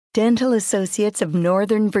Dental Associates of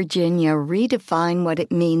Northern Virginia redefine what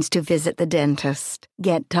it means to visit the dentist.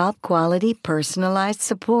 Get top-quality, personalized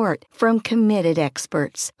support from committed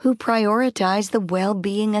experts who prioritize the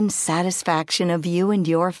well-being and satisfaction of you and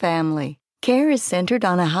your family. Care is centered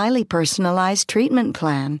on a highly personalized treatment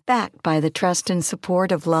plan backed by the trust and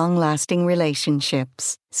support of long-lasting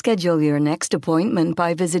relationships. Schedule your next appointment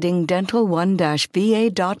by visiting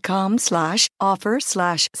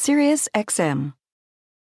dental1-va.com/offer/SiriusXM.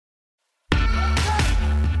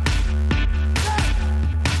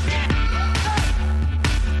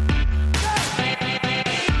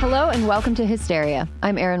 Hello and welcome to Hysteria.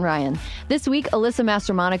 I'm Erin Ryan. This week, Alyssa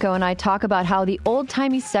Mastromonaco and I talk about how the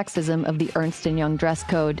old-timey sexism of the Ernst & Young dress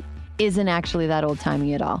code isn't actually that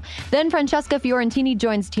old-timey at all. Then Francesca Fiorentini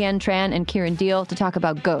joins Tien, Tran, and Kiran Deol to talk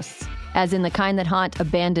about ghosts, as in the kind that haunt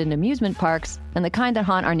abandoned amusement parks and the kind that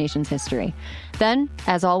haunt our nation's history. Then,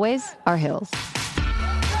 as always, our hills.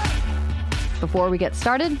 Before we get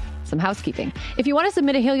started, some housekeeping. If you want to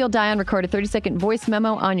submit a Hill You'll Die On, record a 30-second voice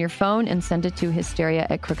memo on your phone and send it to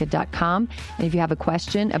hysteria@crooked.com. And if you have a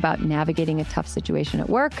question about navigating a tough situation at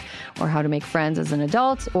work, or how to make friends as an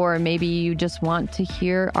adult, or maybe you just want to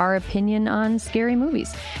hear our opinion on scary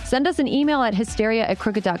movies, send us an email at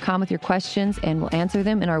hysteria@crooked.com with your questions, and we'll answer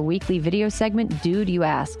them in our weekly video segment, Dude, You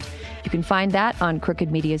Asked. You can find that on Crooked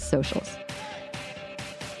Media's socials.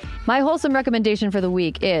 My wholesome recommendation for the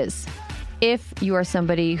week is, if you are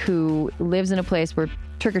somebody who lives in a place where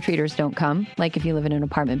trick-or-treaters don't come, like if you live in an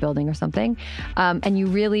apartment building or something, and you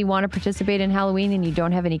really want to participate in Halloween and you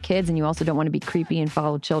don't have any kids and you also don't want to be creepy and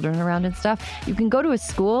follow children around and stuff, you can go to a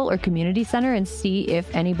school or community center and see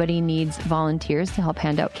if anybody needs volunteers to help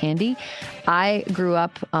hand out candy. I grew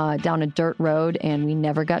up down a dirt road and we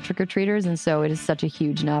never got trick-or-treaters, and so it is such a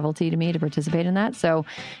huge novelty to me to participate in that. So,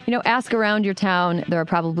 ask around your town. There are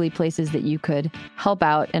probably places that you could help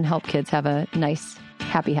out and help kids have a nice,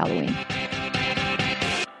 happy Halloween.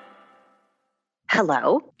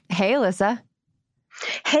 Hello. Hey, Alyssa.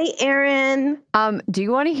 Hey, Erin. Do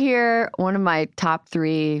you want to hear one of my top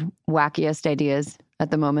 3 wackiest ideas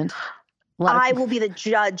at the moment? I will be the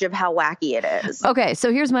judge of how wacky it is. Okay,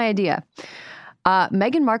 so here's my idea.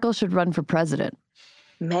 Meghan Markle should run for president.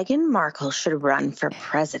 Meghan Markle should run for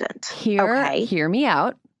president. Hear me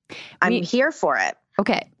out. I'm here for it.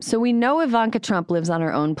 Okay, so we know Ivanka Trump lives on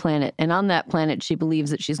her own planet, and on that planet, she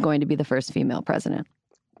believes that she's going to be the first female president.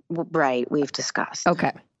 Right, we've discussed.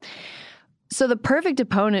 Okay. So the perfect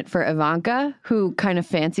opponent for Ivanka, who kind of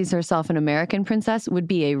fancies herself an American princess, would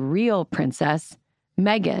be a real princess,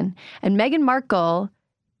 Meghan. And Meghan Markle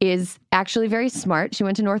is actually very smart. She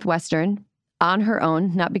went to Northwestern on her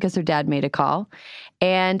own, not because her dad made a call.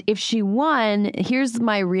 And if she won, here's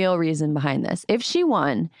my real reason behind this. If she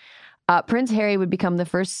won, Prince Harry would become the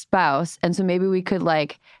first spouse. And so maybe we could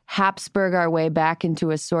Habsburg our way back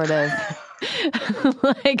into a sort of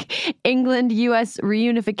England-U.S.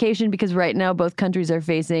 reunification, because right now both countries are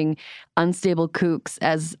facing unstable kooks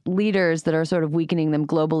as leaders that are sort of weakening them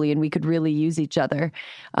globally, and we could really use each other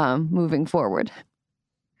moving forward.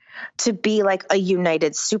 To be like a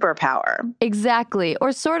united superpower. Exactly.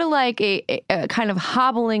 Or sort of like a kind of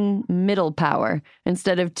hobbling middle power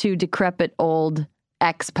instead of 2 decrepit old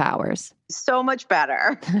X-powers. So much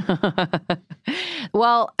better.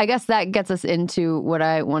 Well, I guess that gets us into what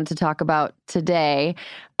I want to talk about today.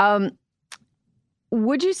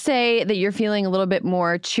 Would you say that you're feeling a little bit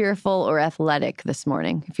more cheerful or athletic this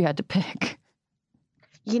morning, if you had to pick?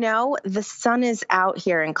 The sun is out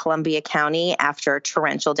here in Columbia County after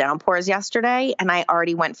torrential downpours yesterday, and I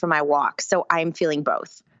already went for my walk, so I'm feeling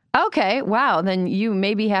both. Okay, wow. Then you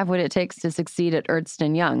maybe have what it takes to succeed at Ernst &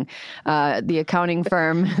 Young, the accounting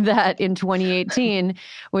firm that in 2018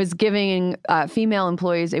 was giving female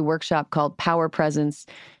employees a workshop called Power, Presence,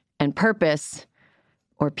 and Purpose,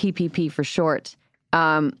 or PPP for short.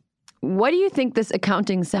 What do you think this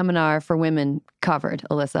accounting seminar for women covered,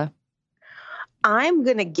 Alyssa? I'm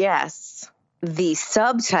going to guess the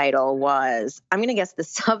subtitle was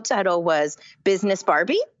Business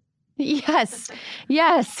Barbie? Yes.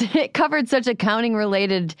 It covered such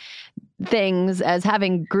accounting-related things as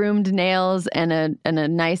having groomed nails and a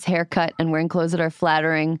nice haircut and wearing clothes that are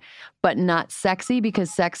flattering but not sexy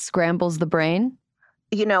because sex scrambles the brain.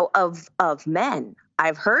 Of men.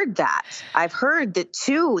 I've heard that. I've heard that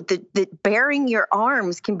too, that bearing your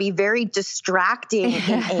arms can be very distracting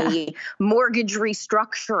in a mortgage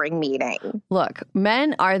restructuring meeting. Look,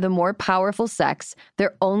 men are the more powerful sex.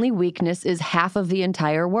 Their only weakness is half of the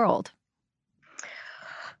entire world.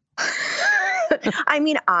 I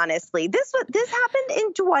mean, honestly, this happened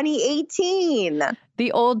in 2018.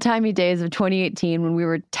 The old-timey days of 2018 when we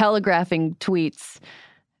were telegraphing tweets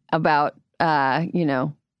about,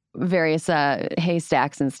 various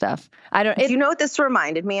haystacks and stuff. Do you know what this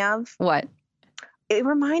reminded me of? What? It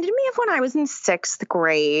reminded me of when I was in 6th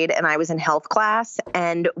grade and I was in health class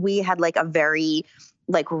and we had like a very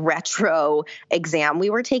retro exam we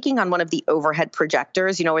were taking on one of the overhead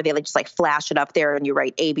projectors, where they just flash it up there and you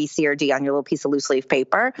write A, B, C, or D on your little piece of loose leaf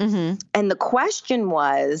paper. Mm-hmm. And the question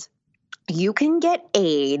was, you can get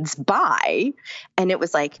AIDS by, and it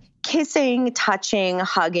was kissing, touching,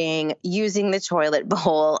 hugging, using the toilet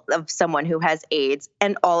bowl of someone who has AIDS,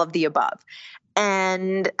 and all of the above.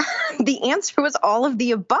 And the answer was all of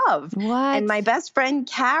the above. What? And my best friend,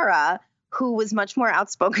 Kara, who was much more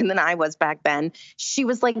outspoken than I was back then, she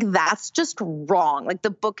was like, that's just wrong. The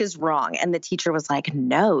book is wrong. And the teacher was like,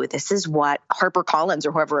 no, this is what HarperCollins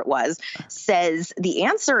or whoever it was says the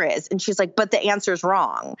answer is. And she's like, but the answer's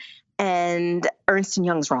wrong. And Ernst &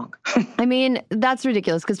 Young's wrong. I mean, that's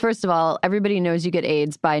ridiculous because first of all, everybody knows you get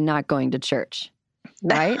AIDS by not going to church.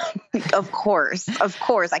 Right? Of course.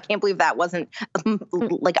 I can't believe that wasn't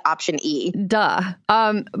option E. Duh.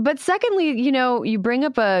 But secondly, you bring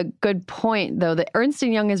up a good point, though, that Ernst &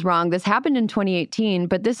 Young is wrong. This happened in 2018,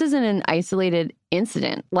 but this isn't an isolated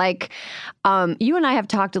incident. You and I have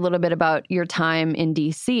talked a little bit about your time in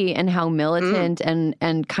D.C. and how militant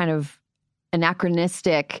and kind of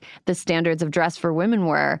anachronistic the standards of dress for women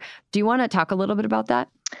were. Do you want to talk a little bit about that?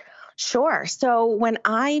 Sure. So when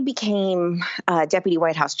I became Deputy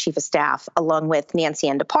White House Chief of Staff, along with Nancy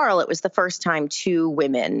Ann DeParle, it was the first time 2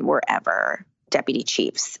 women were ever deputy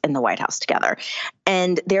chiefs in the White House together.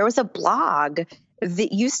 And there was a blog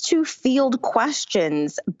that used to field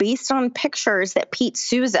questions based on pictures that Pete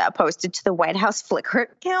Souza posted to the White House Flickr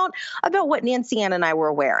account about what Nancy Ann and I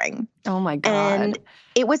were wearing. Oh, my God. And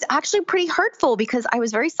it was actually pretty hurtful because I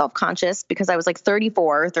was very self-conscious because I was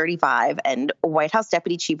 34, 35 and a White House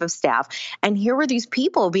Deputy Chief of Staff. And here were these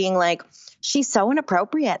people being like, she's so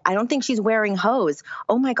inappropriate. I don't think she's wearing hose.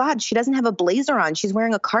 Oh, my God, she doesn't have a blazer on. She's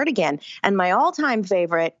wearing a cardigan. And my all-time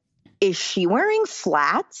favorite, is she wearing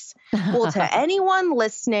flats? Well, to anyone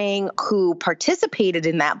listening who participated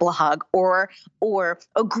in that blog or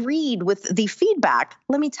agreed with the feedback,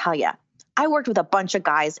 let me tell you, I worked with a bunch of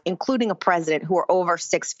guys, including a president, who were over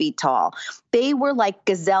 6 feet tall. They were like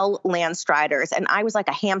gazelle landstriders, and I was like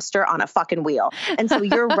a hamster on a fucking wheel. And so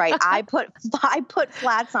you're right. I put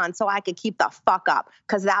flats on so I could keep the fuck up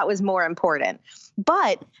because that was more important.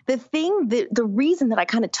 But the reason that I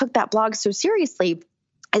kind of took that blog so seriously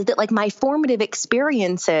is that my formative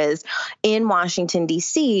experiences in Washington,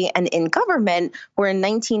 D.C. and in government were in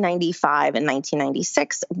 1995 and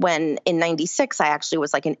 1996, when in 96, I actually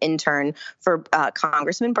was an intern for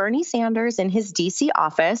Congressman Bernie Sanders in his D.C.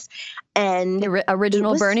 office. And the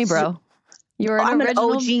original Bernie bro. I'm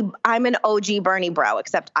an OG Bernie bro,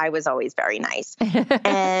 except I was always very nice.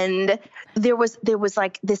 And there was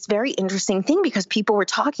this very interesting thing because people were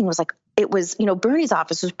talking, Bernie's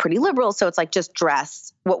office was pretty liberal. So it's just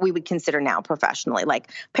dress what we would consider now professionally,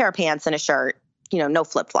 pair of pants and a shirt, no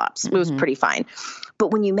flip-flops. Mm-hmm. It was pretty fine.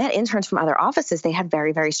 But when you met interns from other offices, they had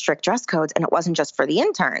very, very strict dress codes. And it wasn't just for the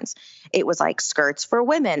interns. It was skirts for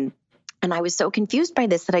women. And I was so confused by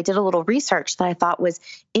this that I did a little research that I thought was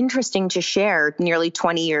interesting to share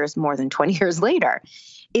more than 20 years later,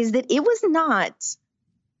 is that it was not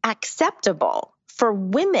acceptable for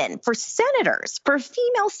women, for senators, for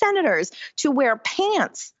female senators to wear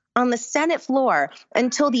pants on the Senate floor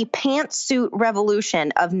until the pantsuit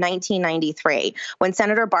revolution of 1993, when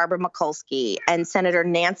Senator Barbara Mikulski and Senator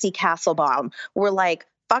Nancy Castlebaum were like,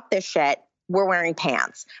 fuck this shit. We're wearing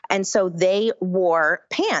pants. And so they wore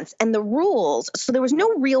pants and the rules. So there was no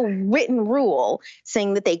real written rule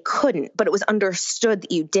saying that they couldn't, but it was understood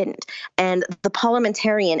that you didn't. And the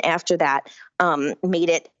parliamentarian after that made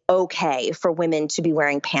it okay for women to be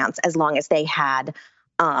wearing pants as long as they had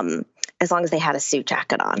a suit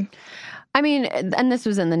jacket on. I mean, and this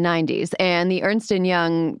was in the 90s, and the Ernst &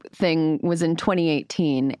 Young thing was in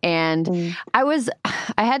 2018. And I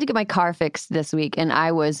had to get my car fixed this week, and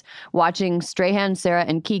I was watching Strahan, Sarah,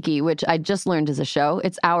 and Kiki, which I just learned is a show.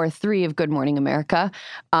 It's hour 3 of Good Morning America.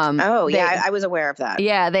 I was aware of that.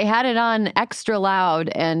 Yeah, they had it on extra loud,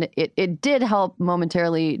 and it did help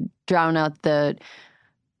momentarily drown out the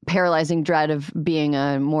paralyzing dread of being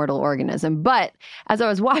a mortal organism. But as I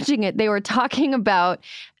was watching it, they were talking about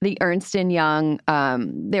the Ernst & Young,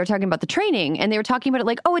 they were talking about the training, and they were talking about it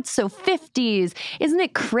like, oh, it's so 50s. Isn't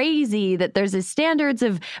it crazy that there's these standards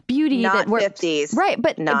of beauty not that we're 50s. Right,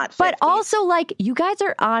 but not 50s. But also, like, you guys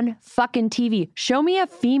are on fucking TV. Show me a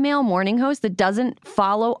female morning host that doesn't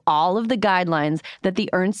follow all of the guidelines that the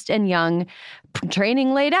Ernst & Young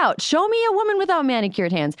training laid out. Show me a woman without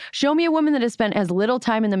manicured hands. Show me a woman that has spent as little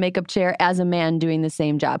time in the makeup chair as a man doing the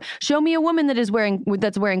same job. Show me a woman that's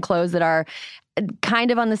wearing clothes that are kind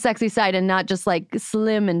of on the sexy side and not just like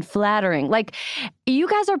slim and flattering. Like, you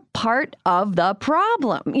guys are part of the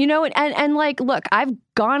problem, you know? And like, look, I've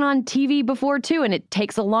gone on TV before too, and it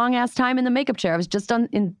takes a long ass time in the makeup chair. I was just on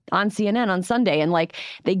CNN on Sunday, and like,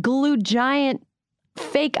 they glued giant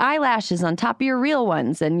fake eyelashes on top of your real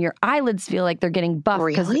ones, and your eyelids feel like they're getting buffed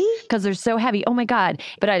because they're so heavy. Oh my God.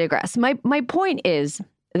 But I digress. My point is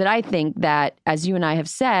that I think that, as you and I have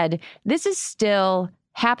said, this is still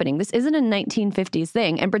happening. This isn't a 1950s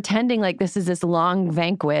thing, and pretending like this is this long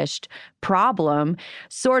vanquished problem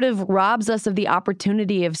sort of robs us of the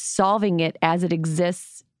opportunity of solving it as it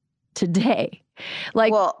exists today.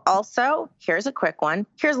 Like, well, also, here's a quick one.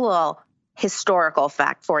 Here's a little historical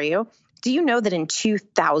fact for you. Do you know that in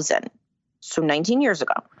 2000, so 19 years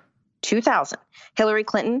ago, 2000, Hillary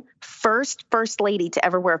Clinton, first lady to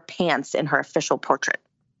ever wear pants in her official portrait?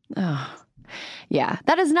 Oh. Yeah,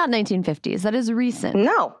 that is not 1950s. That is recent.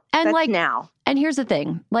 No, and that's like now. And here's the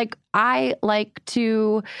thing. Like, I like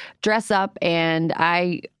to dress up, and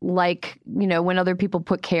I like, you know, when other people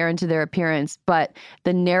put care into their appearance, but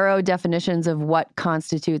the narrow definitions of what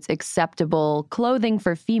constitutes acceptable clothing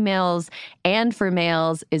for females and for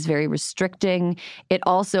males is very restricting. It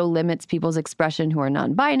also limits people's expression who are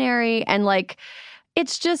non-binary, and like,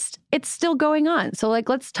 it's still going on. So like,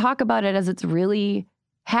 let's talk about it as it's really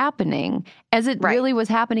happening, as it really was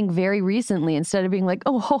happening very recently, instead of being like,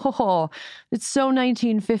 oh, it's so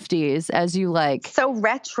 1950s, as you like. So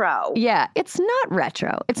retro. Yeah, it's not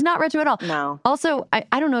retro. It's not retro at all. No. Also,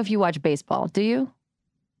 I don't know if you watch baseball. Do you?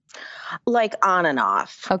 Like on and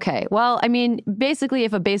off. Okay. Well, I mean, basically,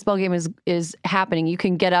 if a baseball game is happening, you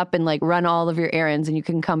can get up and like run all of your errands, and you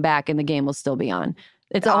can come back and the game will still be on.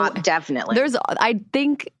 It's all definitely. I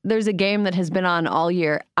think there's a game that has been on all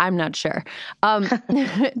year. I'm not sure.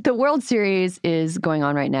 The World Series is going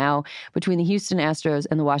on right now between the Houston Astros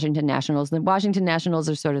and the Washington Nationals. The Washington Nationals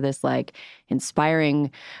are sort of this like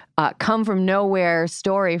inspiring, come from nowhere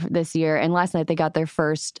story this year. And last night they got their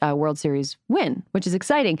first World Series win, which is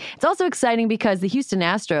exciting. It's also exciting because the Houston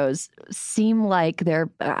Astros seem like they're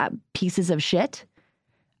pieces of shit.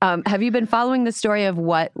 Have you been following the story of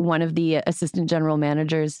what one of the assistant general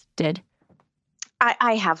managers did?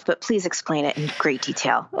 I have, but please explain it in great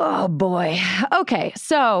detail. Oh, boy. Okay,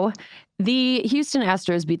 so the Houston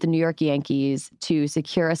Astros beat the New York Yankees to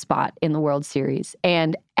secure a spot in the World Series.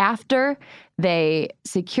 And after they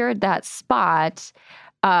secured that spot,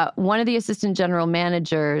 one of the assistant general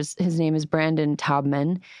managers, his name is Brandon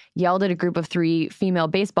Taubman, yelled at a group of 3 female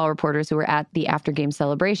baseball reporters who were at the after-game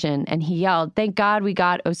celebration. And he yelled, "Thank God we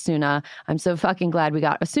got Osuna. I'm so fucking glad we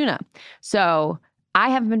got Osuna." So I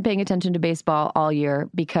haven't been paying attention to baseball all year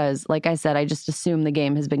because, like I said, I just assume the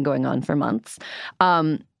game has been going on for months.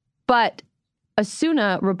 But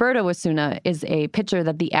Roberto Osuna, is a pitcher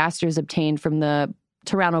that the Astros obtained from the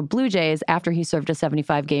Toronto Blue Jays after he served a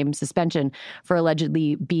 75-game suspension for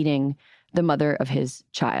allegedly beating the mother of his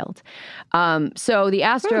child. So the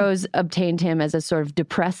Astros obtained him as a sort of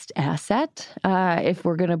depressed asset, if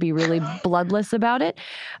we're going to be really bloodless about it.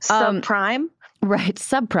 Subprime? Right,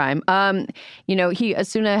 subprime. You know,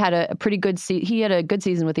 Osuna had a pretty good he had a good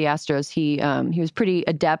season with the Astros. He was pretty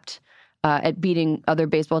adept at beating other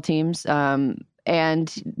baseball teams, but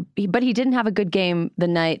he didn't have a good game the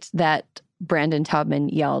night that Brandon Taubman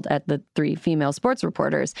yelled at the 3 female sports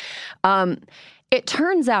reporters. It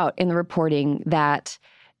turns out in the reporting that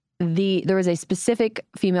there was a specific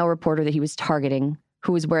female reporter that he was targeting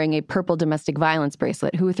who was wearing a purple domestic violence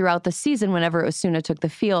bracelet, who throughout the season, whenever Osuna took the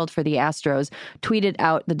field for the Astros, tweeted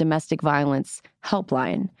out the domestic violence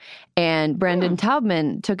helpline. And Brandon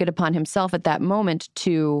Taubman took it upon himself at that moment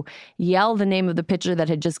to yell the name of the pitcher that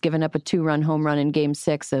had just given up a 2-run home run in Game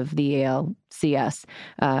 6 of the ALCS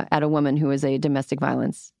at a woman who is a domestic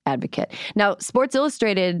violence advocate. Now, Sports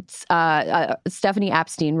Illustrated's Stephanie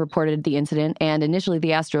Apstein reported the incident, and initially the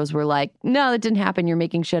Astros were like, "No, that didn't happen. You're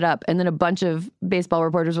making shit up." And then a bunch of baseball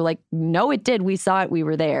reporters were like, "No, it did. We saw it. We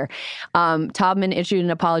were there." Taubman issued an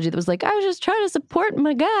apology that was like, "I was just trying to support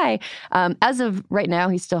my guy." As of right now,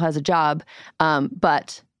 he still has a job,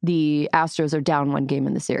 but the Astros are down 1 game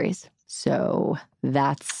in the series. So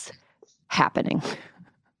that's happening.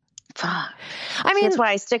 Fuck. I mean, that's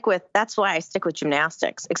why I stick with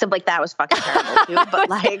gymnastics. Except like that was fucking terrible too. But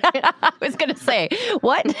like, I was gonna say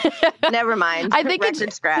what? Never mind. I think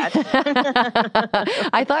record scratch.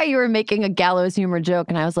 I thought you were making a gallows humor joke,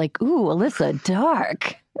 and I was like, "Ooh, Alyssa,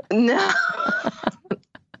 dark." No.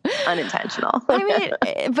 Unintentional. I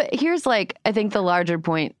mean, but here's like, I think the larger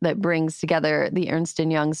point that brings together the Ernst &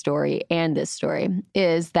 Young story and this story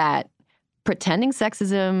is that pretending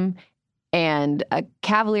sexism and a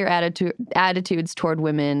cavalier attitudes toward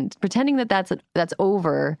women, pretending that that's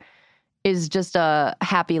over, is just a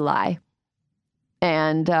happy lie.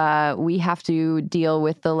 And we have to deal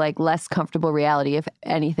with the like less comfortable reality if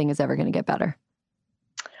anything is ever going to get better.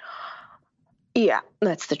 Yeah,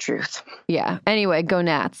 that's the truth. Yeah. Anyway, go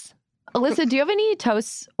Nats. Alyssa, do you have any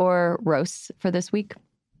toasts or roasts for this week?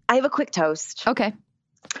 I have a quick toast. Okay.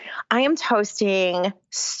 I am toasting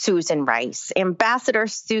Susan Rice, Ambassador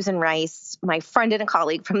Susan Rice, my friend and a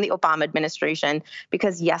colleague from the Obama administration,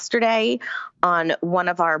 because yesterday on one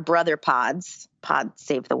of our brother pods, Pod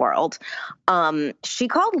Save the World, she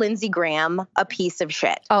called Lindsey Graham a piece of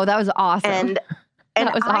shit. Oh, that was awesome. And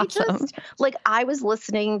that was I awesome. just, like, I was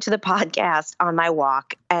listening to the podcast on my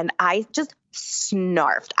walk and I just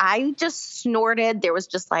snarfed. I just snorted. There was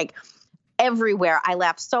just like everywhere. I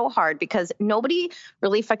laughed so hard because nobody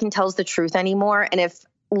really fucking tells the truth anymore. And if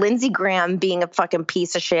Lindsey Graham being a fucking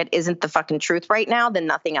piece of shit isn't the fucking truth right now, then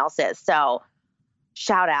nothing else is. So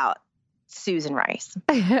shout out Susan Rice.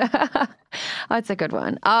 That's a good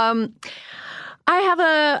one. I have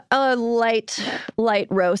a light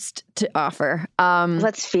roast to offer.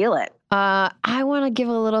 Let's feel it. I want to give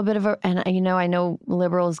a little bit of and I know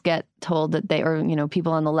liberals get told that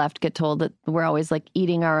people on the left get told that we're always like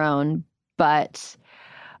eating our own, but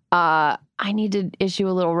I need to issue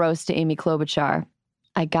a little roast to Amy Klobuchar.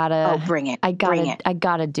 I gotta bring it. I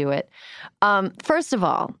gotta do it. First of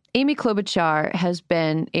all, Amy Klobuchar has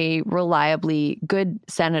been a reliably good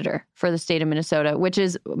senator for the state of Minnesota, which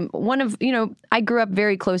is one of, I grew up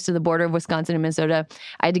very close to the border of Wisconsin and Minnesota.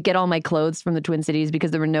 I had to get all my clothes from the Twin Cities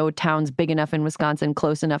because there were no towns big enough in Wisconsin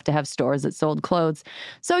close enough to have stores that sold clothes.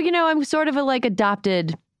 So, I'm sort of a like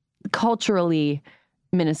adopted culturally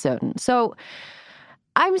Minnesotan. So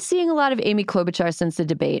I'm seeing a lot of Amy Klobuchar since the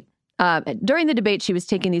debate. During the debate, she was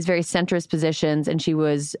taking these very centrist positions, and she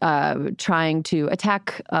was trying to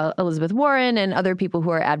attack Elizabeth Warren and other people who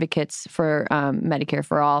are advocates for Medicare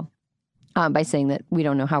for All by saying that we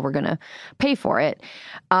don't know how we're going to pay for it.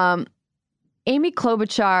 Amy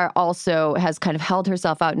Klobuchar also has kind of held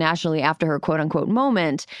herself out nationally after her quote-unquote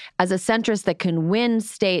moment as a centrist that can win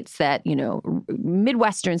states that,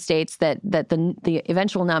 Midwestern states that the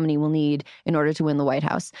eventual nominee will need in order to win the White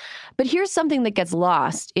House. But here's something that gets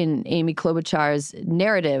lost in Amy Klobuchar's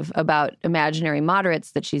narrative about imaginary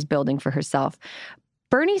moderates that she's building for herself.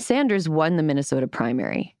 Bernie Sanders won the Minnesota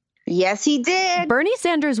primary. Yes, he did. Bernie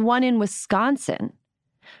Sanders won in Wisconsin.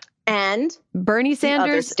 And Bernie Sanders,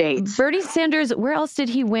 other states. Bernie Sanders, where else did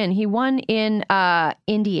he win? He won in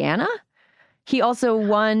Indiana. He also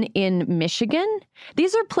won in Michigan.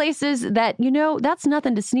 These are places that, that's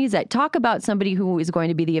nothing to sneeze at. Talk about somebody who is going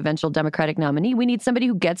to be the eventual Democratic nominee. We need somebody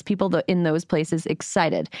who gets people in those places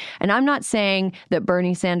excited. And I'm not saying that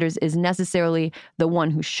Bernie Sanders is necessarily the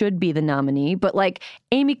one who should be the nominee, but like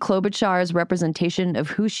Amy Klobuchar's representation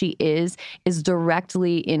of who she is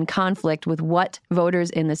directly in conflict with what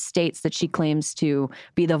voters in the states that she claims to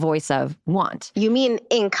be the voice of want. You mean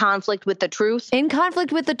in conflict with the truth? In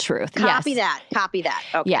conflict with the truth. Copy yes. Copy that.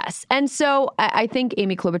 Okay. Yes. And so I think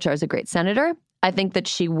Amy Klobuchar is a great senator. I think that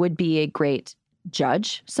she would be a great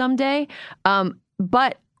judge someday.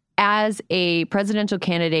 But as a presidential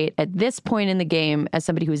candidate at this point in the game, as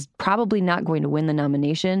somebody who's probably not going to win the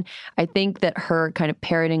nomination, I think that her kind of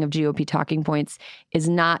parroting of GOP talking points is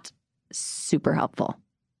not super helpful.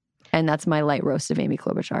 And that's my light roast of Amy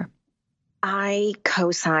Klobuchar. I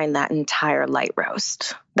co-sign that entire light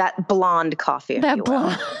roast. That blonde coffee, if you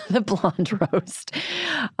will. The blonde roast.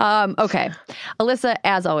 Okay. Alyssa,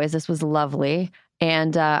 as always, this was lovely.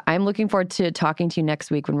 And I'm looking forward to talking to you next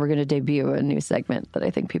week when we're going to debut a new segment that I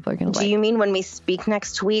think people are going to like. Do you mean when we speak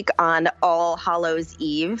next week on All Hallows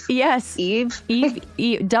Eve? Yes. Eve,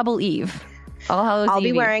 double Eve. All Hallows Eve. I'll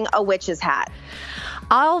be wearing a witch's hat.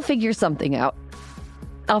 I'll figure something out.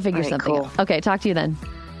 Out. Okay, talk to you then.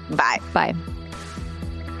 Bye. Bye.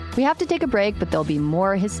 We have to take a break, but there'll be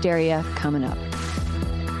more hysteria coming up.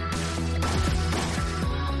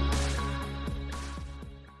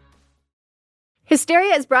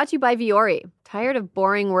 Hysteria is brought to you by Viore. Tired of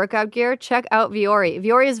boring workout gear? Check out Viore.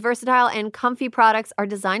 Viore's versatile and comfy products are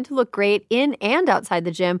designed to look great in and outside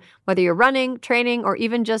the gym, whether you're running, training, or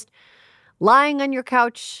even just lying on your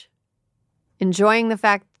couch enjoying the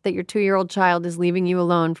fact that your 2-year-old child is leaving you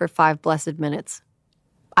alone for 5 blessed minutes.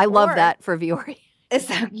 I love that for Viore.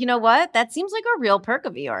 You know what? That seems like a real perk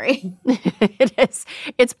of Viore. It is.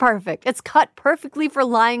 It's perfect. It's cut perfectly for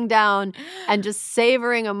lying down and just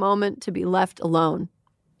savoring a moment to be left alone.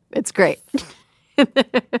 It's great.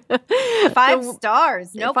 5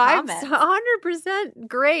 stars. No comment. 100%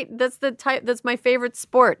 great. That's the type. That's my favorite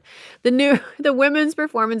sport. The women's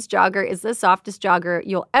performance jogger is the softest jogger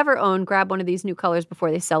you'll ever own. Grab one of these new colors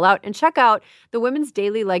before they sell out, and check out the women's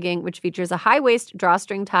daily legging, which features a high waist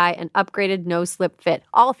drawstring tie and upgraded no slip fit.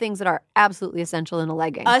 All things that are absolutely essential in a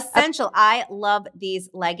legging. Essential. I love these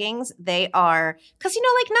leggings. They are, because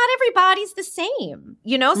like not every body's the same,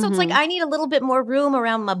 So it's like I need a little bit more room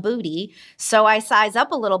around my booty, so I size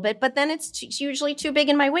up a little bit, but then it's usually too big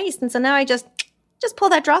in my waist, and so now I just pull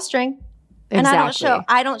that drawstring, and I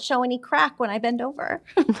don't show any crack when I bend over.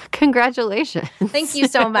 Congratulations! Thank you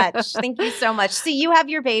so much. Thank you so much. See, you have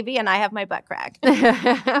your baby, and I have my butt crack.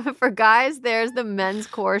 For guys, there's the men's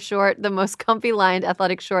core short, the most comfy lined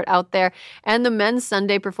athletic short out there, and the men's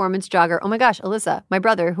Sunday performance jogger. Oh my gosh, Alyssa, my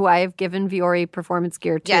brother, who I have given Viore performance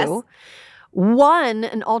gear to. Yes. Won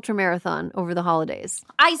an ultra marathon over the holidays.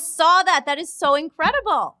 I saw that. That is so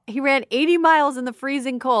incredible. He ran 80 miles in the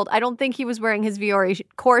freezing cold. I don't think he was wearing his Viore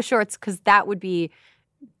core shorts because that would be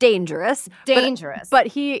dangerous. But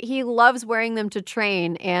he loves wearing them to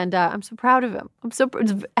train, and I'm so proud of him.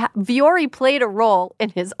 Viore played a role in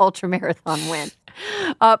his ultramarathon win.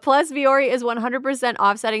 Plus, Viore is 100%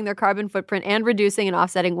 offsetting their carbon footprint and reducing and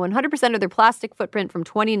offsetting 100% of their plastic footprint from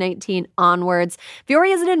 2019 onwards.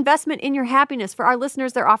 Viore is an investment in your happiness. For our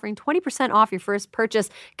listeners, they're offering 20% off your first purchase.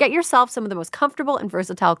 Get yourself some of the most comfortable and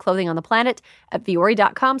versatile clothing on the planet at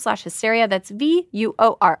viore.com/hysteria. That's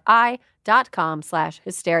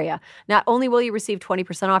VUORI.com/hysteria. Not only will you receive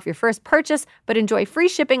 20% off your first purchase, but enjoy free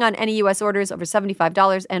shipping on any U.S. orders over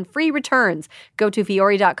 $75 and free returns. Go to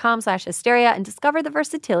viore.com/hysteria and discover the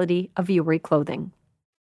versatility of Viore clothing.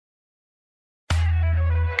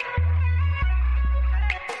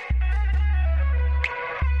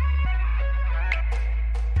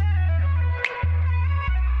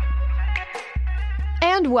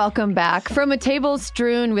 And welcome back. From a table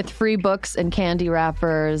strewn with free books and candy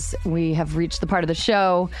wrappers, we have reached the part of the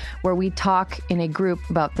show where we talk in a group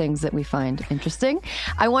about things that we find interesting.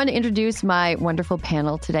 I want to introduce my wonderful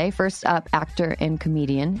panel today. First up, actor and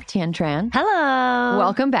comedian Tien Tran. Hello.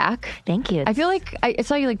 Welcome back. Thank you. I feel like I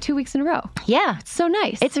saw you like 2 weeks in a row. Yeah. It's so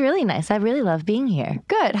nice. It's really nice. I really love being here.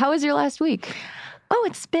 Good. How was your last week? Oh,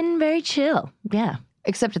 it's been very chill. Yeah.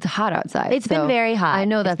 Except it's hot outside. It's been very hot. I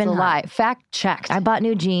know that's a lie. Fact checked. I bought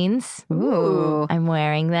new jeans. Ooh. I'm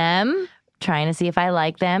wearing them, trying to see if I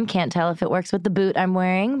like them. Can't tell if it works with the boot I'm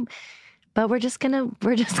wearing. But we're just gonna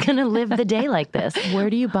live the day like this. Where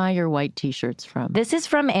do you buy your white t-shirts from? This is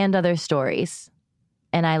from And Other Stories.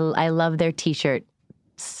 And I love their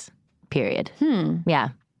t-shirts, period. Yeah.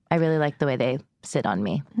 I really like the way they sit on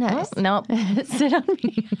me. Nice. Oh, nope. Sit on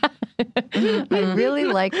me. I really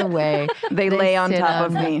like the way they lay on top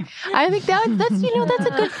of me. I think that's a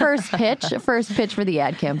good first pitch for the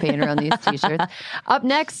ad campaigner on these t-shirts. Up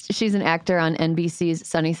next, she's an actor on NBC's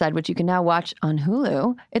Sunnyside, which you can now watch on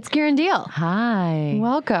Hulu. It's Kiran Deol. Hi.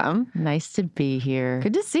 Welcome. Nice to be here.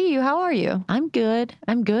 Good to see you. How are you? I'm good.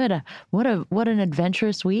 What an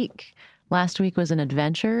adventurous week. Last week was an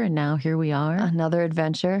adventure, and now here we are. Another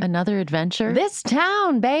adventure. This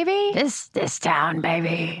town, baby. This town,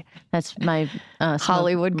 baby. That's my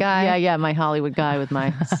Hollywood guy. Yeah, my Hollywood guy with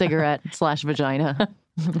my cigarette / vagina.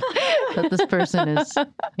 But this person is,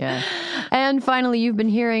 yeah. And finally, you've been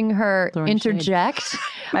hearing her interject.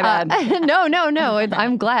 My bad. No.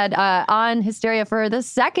 I'm glad. On Hysteria for the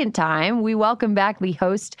second time, we welcome back the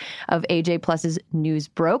host of AJ Plus's News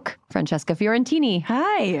Broke, Francesca Fiorentini.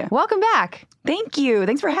 Hi. Welcome back. Thank you.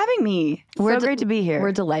 Thanks for having me. So great to be here.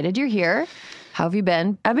 We're delighted you're here. How have you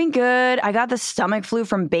been? I've been good. I got the stomach flu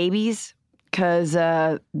from babies because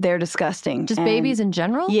they're disgusting. Just babies in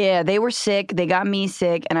general? Yeah, they were sick. They got me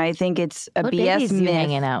sick, and I think it's a What BS babies myth. you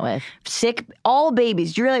hanging out with? Sick, all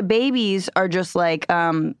babies. You realize babies are just like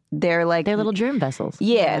they're little germ vessels.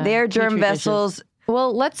 Yeah, they're germ Petri vessels.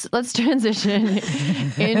 Well, let's transition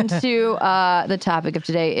into the topic of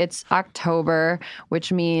today. It's October,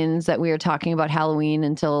 which means that we are talking about Halloween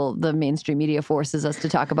until the mainstream media forces us to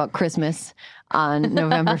talk about Christmas on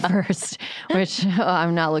November 1st, which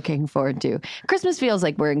I'm not looking forward to. Christmas feels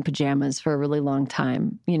like wearing pajamas for a really long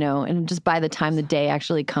time, and just by the time the day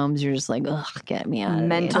actually comes, you're just like, ugh, get me out of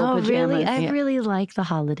Mental here. pajamas. Really? I really like the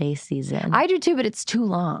holiday season. I do too, but it's too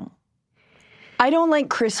long. I don't like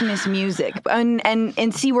Christmas music.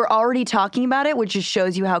 And see, we're already talking about it, which just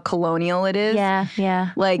shows you how colonial it is. Yeah.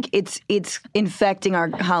 Like, it's infecting our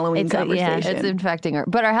Halloween conversation. It's infecting our.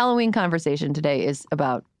 But our Halloween conversation today is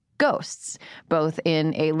about ghosts, both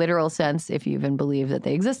in a literal sense, if you even believe that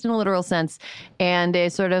they exist in a literal sense, and a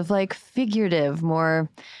sort of like figurative, more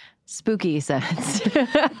spooky sense,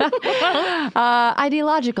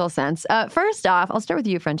 ideological sense. First off, I'll start with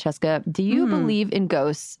you, Francesca. Do you believe in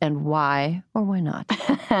ghosts, and why or why not?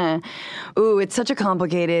 Ooh, it's such a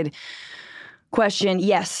complicated question.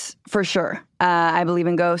 Yes, for sure. I believe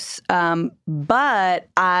in ghosts, but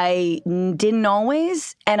I didn't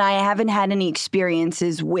always, and I haven't had any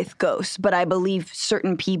experiences with ghosts, but I believe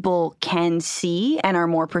certain people can see and are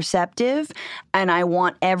more perceptive, and I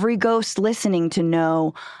want every ghost listening to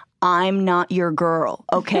know I'm not your girl,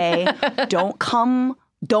 okay?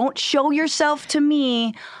 Don't show yourself to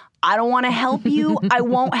me. I don't want to help you. I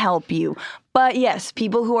won't help you. But yes,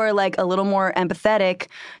 people who are like a little more empathetic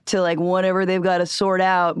to like whatever they've got to sort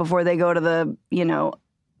out before they go to the,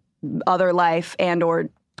 other life and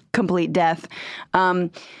or complete death.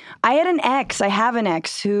 I have an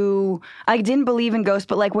ex who I didn't believe in ghosts,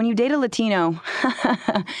 but like when you date a Latino,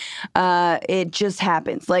 it just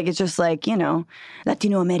happens. Like, it's just like,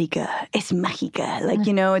 Latino America es mágica. Like,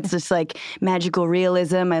 it's just like magical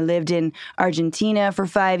realism. I lived in Argentina for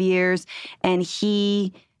 5 years, and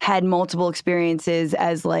he had multiple experiences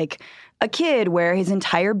as like a kid where his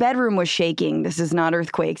entire bedroom was shaking. This is not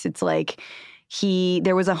earthquakes. It's like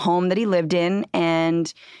there was a home that he lived in,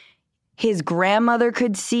 and his grandmother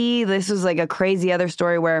could see. This was like a crazy other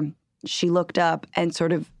story where she looked up and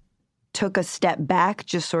sort of took a step back,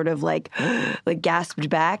 just sort of like gasped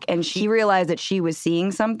back, and she realized that she was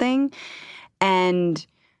seeing something. And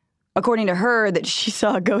according to her, that she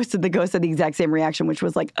saw a ghost, and the ghost had the exact same reaction, which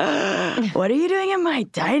was like, what are you doing in my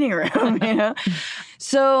dining room?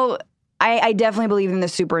 So I definitely believe in the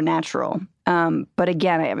supernatural. But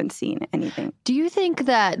again, I haven't seen anything. Do you think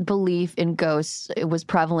that belief in ghosts was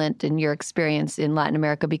prevalent in your experience in Latin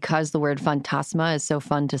America because the word fantasma is so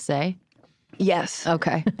fun to say? Yes.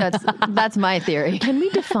 Okay. That's my theory. Can we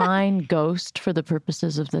define ghost for the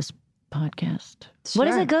purposes of this podcast? What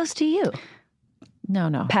is a ghost to you?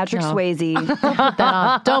 No. Patrick Swayze.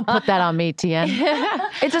 Don't put that on me, Tien.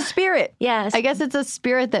 It's a spirit. Yes. I guess it's a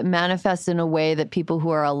spirit that manifests in a way that people who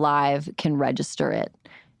are alive can register it.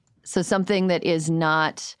 So something that is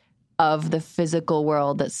not of the physical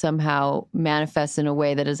world that somehow manifests in a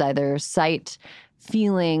way that is either sight,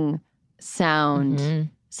 feeling, sound,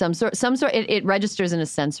 some sort. It registers in a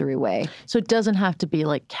sensory way. So it doesn't have to be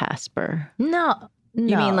like Casper. No.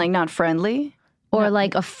 You mean like not friendly? Or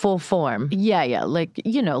like a full form. Yeah. Like,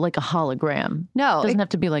 like a hologram. No. It doesn't have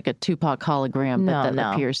to be like a Tupac hologram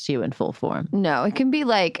that appears to you in full form. No, it can be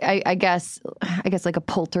like, I guess like a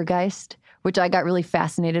poltergeist, which I got really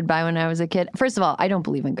fascinated by when I was a kid. First of all, I don't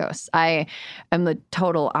believe in ghosts. I am the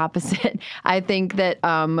total opposite. I think that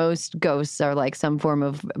most ghosts are like some form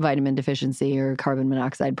of vitamin deficiency or carbon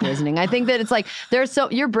monoxide poisoning. I think that it's like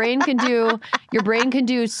your brain can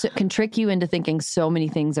trick you into thinking so many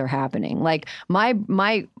things are happening. Like my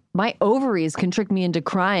ovaries can trick me into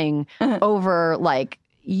crying over like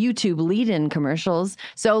YouTube lead-in commercials.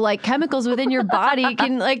 So like chemicals within your body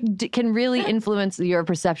can really influence your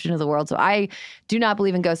perception of the world. So I do not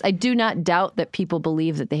believe in ghosts. I do not doubt that people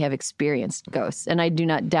believe that they have experienced ghosts. And I do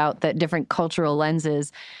not doubt that different cultural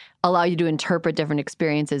lenses allow you to interpret different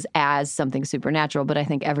experiences as something supernatural. But I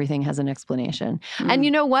think everything has an explanation. And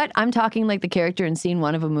you know what? I'm talking like the character in scene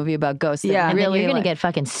 1 of a movie about ghosts. Yeah, really, you're going to get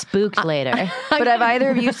fucking spooked later. But have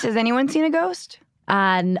either of you, has anyone seen a ghost?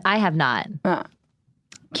 I have not.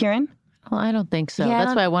 Kiran? Well, I don't think so. Yeah,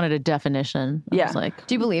 That's why I wanted a definition. I was like,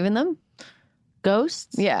 do you believe in them?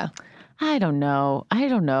 Ghosts? Yeah. I don't know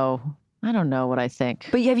what I think.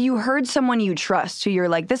 But have you heard someone you trust who you're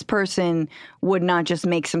like, this person would not just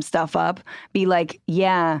make some stuff up, be like,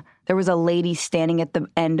 yeah, there was a lady standing at the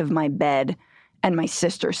end of my bed and my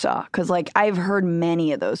sister saw? Because like I've heard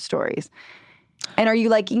many of those stories. And are you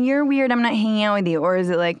like, you're weird, I'm not hanging out with you? Or is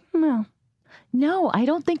it like, no? No, I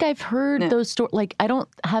don't think I've heard those stories. Like, I don't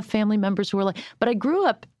have family members who are like, but I grew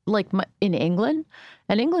up like in England,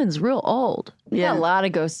 and England's real old. Yeah, a lot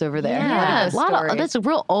of ghosts over there. Yeah, that's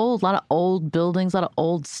real old. A lot of old buildings, a lot of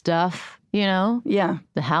old stuff. Yeah,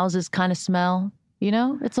 the houses kind of smell.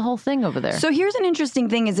 It's a whole thing over there. So here's an interesting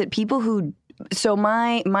thing: is that people who, so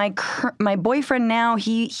my boyfriend now,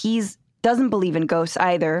 he's doesn't believe in ghosts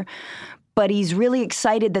either. But he's really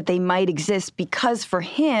excited that they might exist because for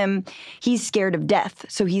him, he's scared of death.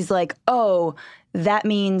 So he's like, oh, that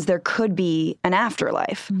means there could be an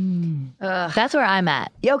afterlife. That's where I'm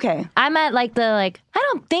at. Okay. I'm at I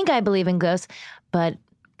don't think I believe in ghosts, but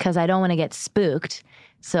because I don't want to get spooked.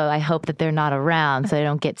 So I hope that they're not around so I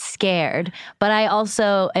don't get scared. But I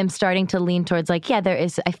also am starting to lean towards I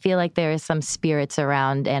feel like there is some spirits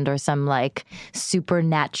around and or some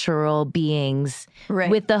supernatural beings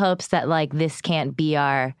with the hopes that this can't be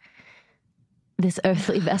this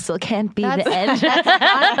earthly vessel can't be the end.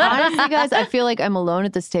 Honestly, guys, I feel like I'm alone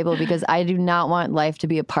at this table because I do not want life to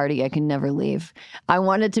be a party I can never leave. I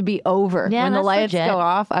want it to be over. Yeah, when the lights legit. go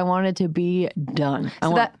off, I want it to be done.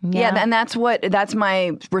 And that's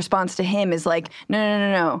my response to him is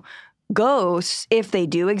no. Ghosts, if they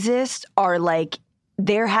do exist, are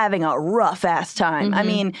they're having a rough ass time. I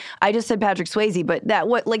mean, I just said Patrick Swayze, but that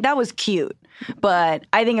was cute. But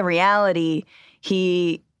I think in reality,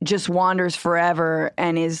 he just wanders forever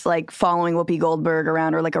and is following Whoopi Goldberg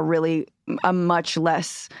around, or a much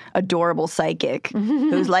less adorable psychic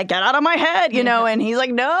who's get out of my head, and he's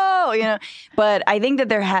no, But I think that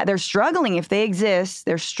they're struggling. If they exist,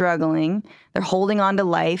 they're struggling. They're holding on to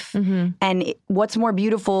life. And what's more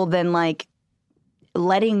beautiful than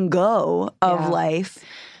letting go of life?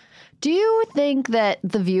 Do you think that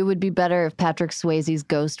The View would be better if Patrick Swayze's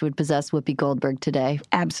ghost would possess Whoopi Goldberg today?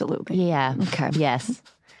 Absolutely. Yeah. Okay. Yes.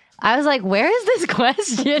 I was like, where is this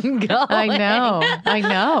question going? I know.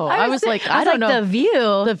 I was like, I don't know. The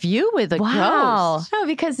View. The View with a ghost. No,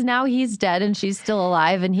 because now he's dead and she's still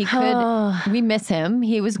alive, and he could. We miss him.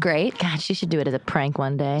 He was great. God, she should do it as a prank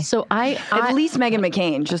one day. So At least Meghan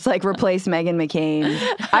McCain, just replace Meghan McCain.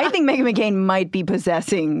 I think Meghan McCain might be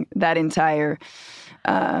possessing that entire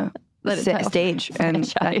stage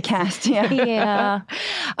and cast. Yeah.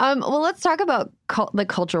 Well, let's talk about the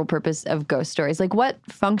cultural purpose of ghost stories. What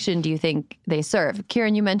function do you think they serve?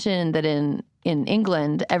 Kiran, you mentioned that in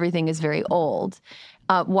England, everything is very old.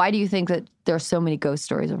 Why do you think that there are so many ghost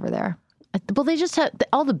stories over there? Well, they just have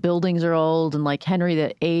all the buildings are old, and Henry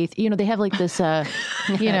VIII. They have this.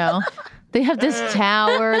 They have this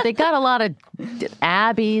tower. They got a lot of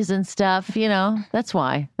abbeys and stuff, That's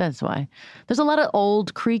why. There's a lot of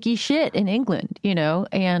old, creaky shit in England,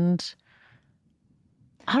 and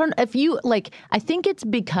I don't know if you I think it's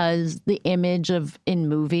because the image in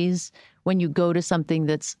movies, when you go to something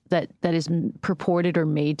that is purported or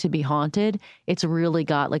made to be haunted, it's really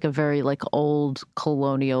got a very old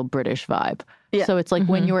colonial British vibe. Yeah. So it's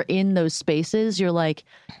when you're in those spaces, you're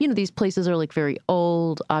these places are very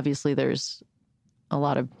old. Obviously, there's a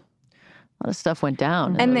lot of stuff went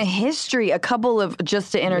down. And the history,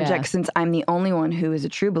 just to interject, since I'm the only one who is a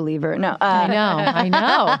true believer. No, I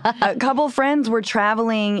know. A couple friends were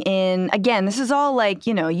traveling in, again, this is all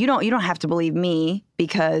you don't have to believe me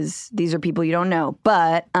because these are people you don't know.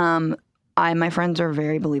 But my friends are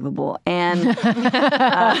very believable. And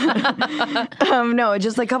no,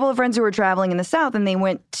 just a couple of friends who were traveling in the South, and they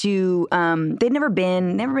went to, they'd never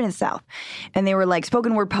been in the South. And they were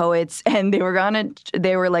spoken word poets, and they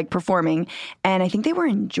were performing. And I think they were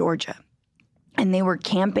in Georgia, and they were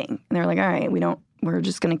camping. And they were all right, we're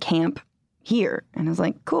just going to camp here. And I was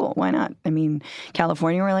like, cool, why not? I mean,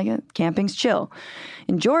 California, we're camping's chill.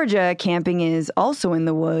 In Georgia, camping is also in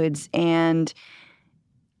the woods. And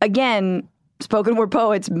again, spoken word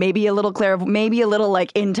poets, maybe a little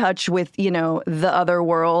in touch with, the other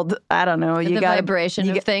world. I don't know. The vibration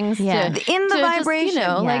of things. Yeah. In the vibration.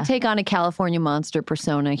 Just, take on a California monster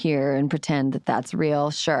persona here and pretend that that's real.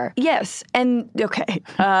 Sure. Yes. And okay.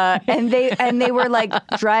 And they were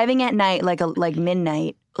driving at night,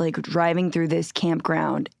 midnight, driving through this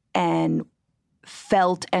campground, and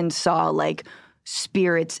felt and saw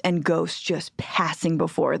spirits and ghosts just passing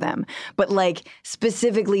before them. But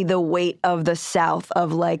specifically the weight of the South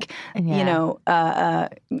of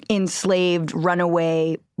enslaved,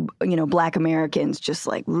 runaway, Black Americans, just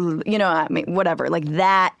whatever,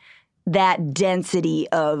 that density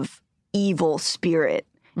of evil spirit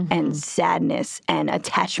and sadness and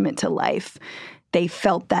attachment to life. They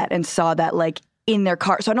felt that and saw that in their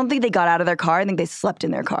car. So I don't think they got out of their car. I think they slept in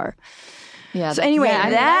their car. Yeah. So anyway,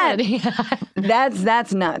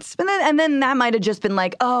 that's nuts. And then that might have just been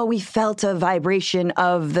we felt a vibration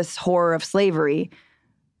of this horror of slavery.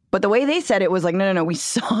 But the way they said it was no, we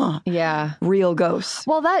saw real ghosts.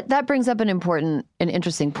 Well, that brings up an important and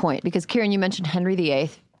interesting point, because Kiran, you mentioned Henry VIII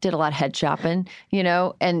did a lot of head shopping,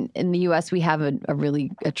 and in the U.S. we have a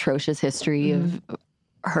really atrocious history of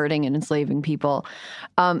hurting and enslaving people.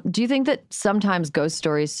 Do you think that sometimes ghost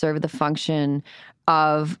stories serve the function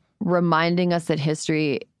of reminding us that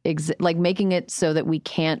history like making it so that we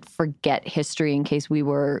can't forget history in case we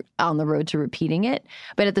were on the road to repeating it,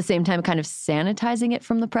 but at the same time kind of sanitizing it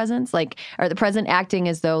from the present, like, or the present acting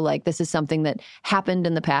as though like this is something that happened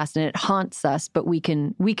in the past and it haunts us, but we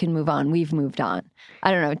can move on. We've moved on.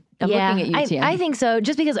 I don't know. I'm looking at you, Tien. I think so.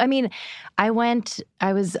 Just because, I mean, I went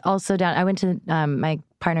to, my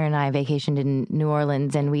partner and I vacationed in New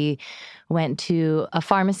Orleans, and we went to a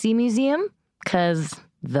pharmacy museum because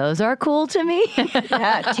those are cool to me.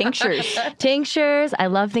 Yeah, tinctures. Tinctures. I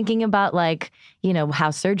love thinking about, like, you know, how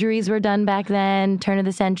surgeries were done back then, turn of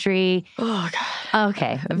the century. Oh, God.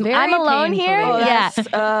 Okay. Very I'm alone painfully. here? Oh, Yeah.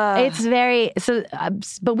 that's, It's very, so,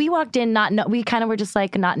 but we walked in we kind of were just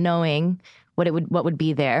like not knowing what would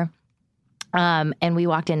be there. And we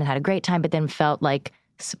walked in and had a great time, but then felt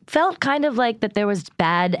kind of like that there was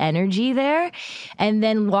bad energy there, and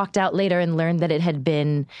then walked out later and learned that it had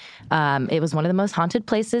been, it was one of the most haunted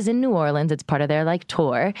places in New Orleans. It's part of their like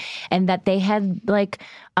tour, and that they had like,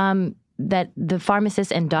 that the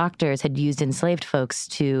pharmacists and doctors had used enslaved folks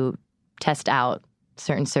to test out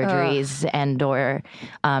certain surgeries and or,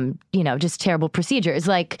 you know, just terrible procedures.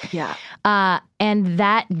 Like, yeah. And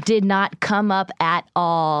that did not come up at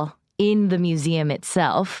all in the museum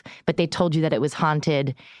itself, but they told you that it was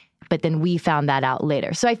haunted, but then we found that out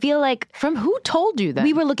later. So I feel like From who told you that?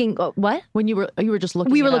 we were looking, what? when you were just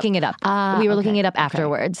looking. We were it up? looking it up. We were looking it up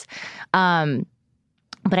afterwards.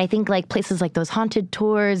 But I think like places like those haunted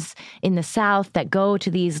tours in the South that go to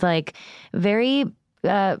these like very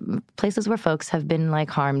places where folks have been like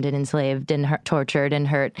harmed and enslaved and tortured and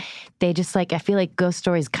hurt, they just like, I feel like ghost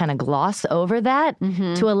stories kind of gloss over that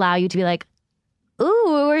to allow you to be like,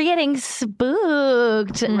 ooh, we're getting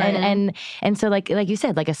spooked. And so like you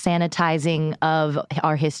said, like a sanitizing of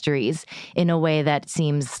our histories in a way that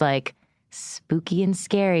seems like spooky and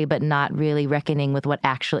scary, but not really reckoning with what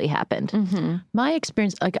actually happened. My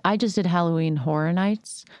experience, like I just did Halloween Horror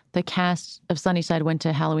Nights. The cast of Sunnyside went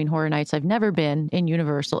to Halloween Horror Nights. I've never been in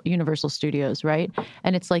Universal Studios, right?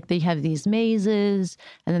 And it's like they have these mazes,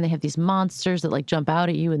 and then they have these monsters that like jump out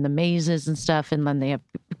at you in the mazes and stuff, and then they have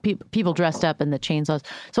people dressed up in the chainsaws.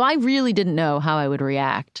 So I really didn't know how I would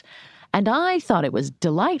react. And I thought it was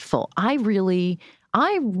delightful.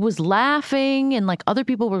 I was laughing, and like other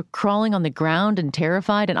people were crawling on the ground and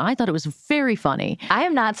terrified, and I thought it was very funny. I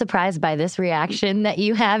am not surprised by this reaction that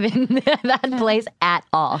you have in that place at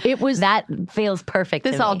all. That feels perfect.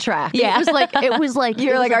 This to all me. tracked. Yeah. It was like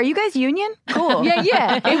You're like, are you guys union? Cool.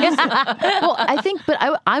 Yeah. It was, well, I think, but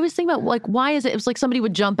I was thinking about like, why is it? It was like somebody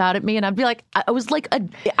would jump out at me, and I'd be like,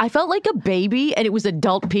 I felt like a baby, and it was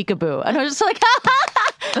adult peekaboo, and I was just like,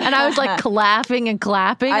 and I was like laughing and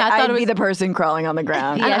clapping. I thought I'd it was be the person crawling on the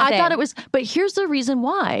ground. And Yeah, I same. thought it was, but here's the reason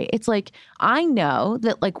why. It's like, I know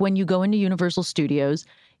that like when you go into Universal Studios,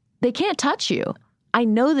 they can't touch you. I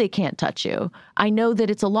know they can't touch you. I know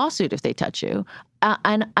that it's a lawsuit if they touch you.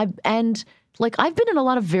 And I've been in a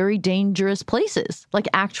lot of very dangerous places, like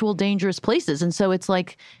actual dangerous places. And so it's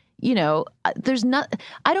like, you know, I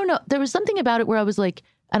don't know. There was something about it where I was like,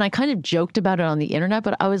 and I kind of joked about it on the internet,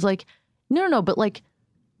 but I was like, no, but like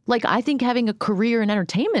I think having a career in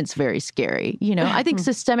entertainment's very scary. You know, I think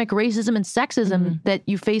systemic racism and sexism that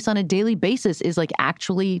you face on a daily basis is like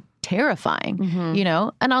actually terrifying, you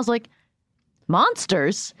know? And I was like,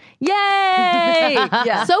 monsters. Yay!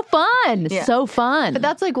 Yeah. So fun. Yeah. So fun. But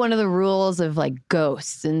that's like one of the rules of like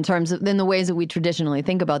ghosts in terms of in the ways that we traditionally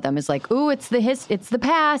think about them is like, ooh, it's the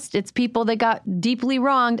past. It's people that got deeply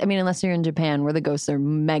wronged. I mean, unless you're in Japan where the ghosts are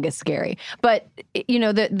mega scary. But you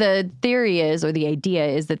know, the theory is, or the idea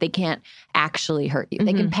is that they can't actually hurt you.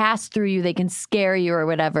 They can pass through you, they can scare you or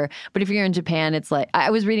whatever. But if you're in Japan, it's like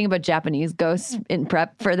I was reading about Japanese ghosts in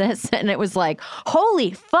prep for this, and it was like,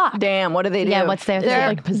 holy fuck. Damn, what do they do? Yeah, what's their There, thing?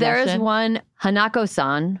 like there is possession? one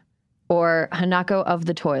Hanako-san, or Hanako of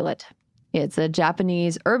the toilet. It's a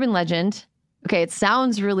Japanese urban legend. Okay, it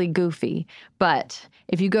sounds really goofy, but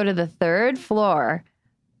if you go to the third floor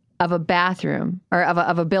of a bathroom or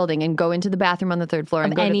of a building and go into the bathroom on the third floor Of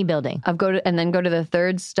and go any to, building. and then go to the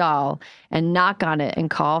third stall and knock on it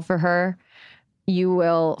and call for her, you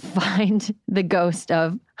will find the ghost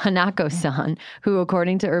of Hanako-san, who,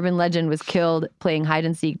 according to urban legend, was killed playing hide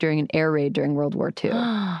and seek during an air raid during World War II.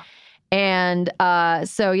 And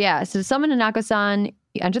so summon Hanako-san,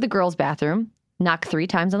 you enter the girls' bathroom, knock 3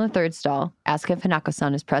 times on the third stall, ask if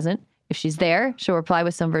Hanako-san is present. If she's there, she'll reply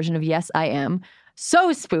with some version of, yes, I am.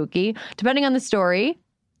 So spooky. Depending on the story,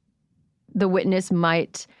 the witness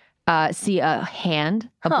might see a hand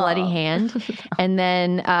a bloody hand, and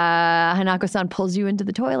then Hanako-san pulls you into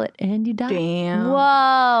the toilet and you die. Damn.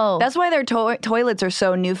 Whoa. That's why their toilets are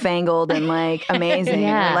so newfangled and like amazing.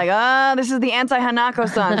 Yeah. They're like, this is the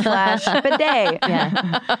anti-Hanako-san / bidet.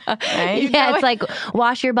 Yeah. Right? Yeah, it's like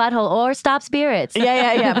wash your butthole or stop spirits.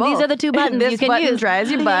 Yeah. These both. are the two buttons this you can button use.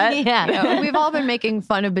 dries your butt. Yeah. We've all been making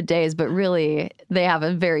fun of bidets, but really they have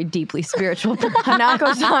a very deeply spiritual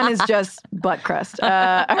Hanako-san is just butt crust. All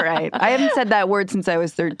right. I haven't said that word since I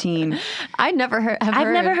was 13. I never heard. I've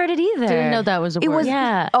never heard it either. Didn't know that was a word. It was,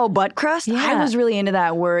 Yeah. oh, butt crust? I was really into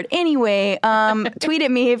that word. Anyway, tweet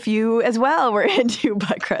at me if you as well were into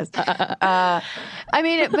butt crust. I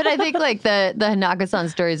mean, but I think like the Hanako-san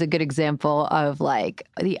story is a good example of like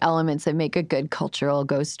the elements that make a good cultural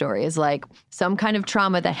ghost story is like some kind of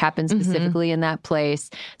trauma that happened specifically in that place,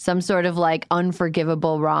 some sort of like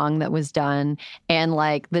unforgivable wrong that was done, and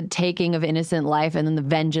like the taking of innocent life and then the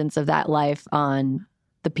vengeance of that life on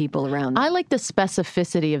the people around them. I like the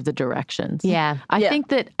specificity of the directions. Yeah. I think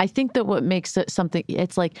that what makes it something,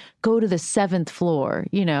 it's like go to the 7th floor,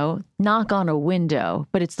 knock on a window,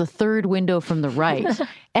 but it's the 3rd window from the right.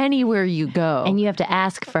 Anywhere you go. And you have to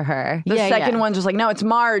ask for her. The second one's just like, no, it's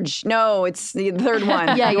Marge. No, it's the third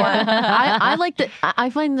one. Yeah. I like that.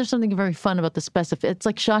 I find there's something very fun about the specific. It's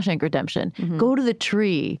like Shawshank Redemption. Go to the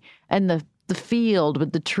tree and the field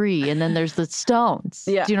with the tree, and then there's the stones.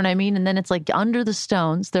 Yeah. Do you know what I mean? And then it's like under the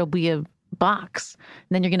stones, there'll be a box. And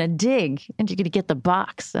then you're going to dig and you're going to get the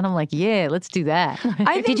box. And I'm like, yeah, let's do that.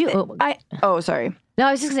 Sorry. No,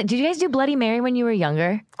 I was just going to say, did you guys do Bloody Mary when you were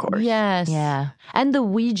younger? Of course. Yes. Yeah. And the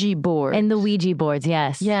Ouija board. And the Ouija boards,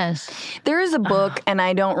 yes. Yes. There is a book, and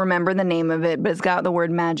I don't remember the name of it, but it's got the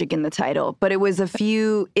word magic in the title. But it was a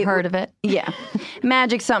few... Heard of it? Yeah.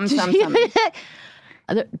 Magic something.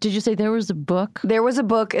 Did you say there was a book? There was a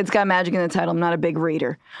book. It's got magic in the title. I'm not a big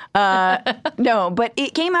reader. No, but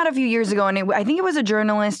it came out a few years ago, and I think it was a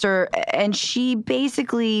journalist, and she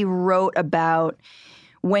basically wrote about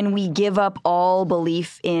when we give up all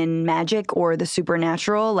belief in magic or the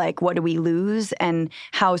supernatural, like what do we lose, and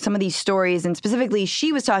how some of these stories, and specifically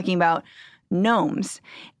she was talking about gnomes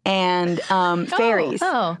and fairies,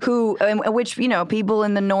 which people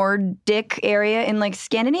in the Nordic area in like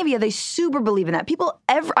Scandinavia, they super believe in that.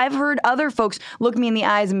 I've heard other folks look me in the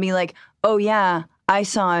eyes and be like, oh yeah, I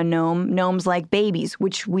saw a gnome. Gnomes like babies,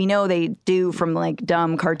 which we know they do from like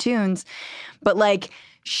dumb cartoons, but like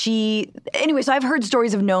anyway, so I've heard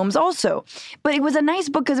stories of gnomes also, but it was a nice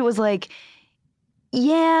book because it was like,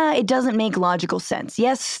 yeah, it doesn't make logical sense.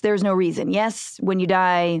 Yes, there's no reason. Yes, when you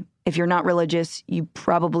die, if you're not religious, you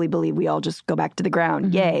probably believe we all just go back to the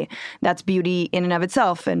ground. Yay. That's beauty in and of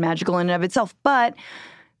itself and magical in and of itself. But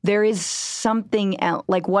there is something else.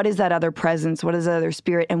 Like, what is that other presence? What is that other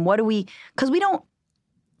spirit? And what do because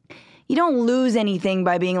you don't lose anything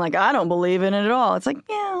by being like, I don't believe in it at all. It's like,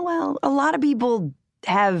 yeah, well, a lot of people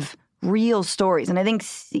have real stories. And I think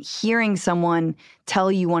hearing someone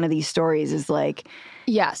tell you one of these stories is like,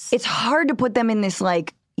 yes, it's hard to put them in this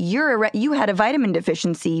like, you had a vitamin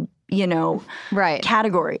deficiency,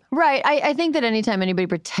 category. Right. I think that anytime anybody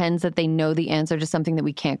pretends that they know the answer to something that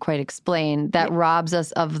we can't quite explain, that robs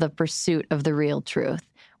us of the pursuit of the real truth,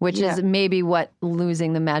 which is maybe what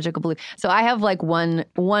losing the magical belief. So I have like one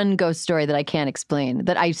ghost story that I can't explain,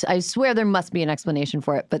 that I swear there must be an explanation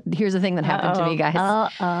for it. But here's the thing that happened to me, guys.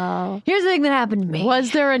 Here's the thing that happened to me. Was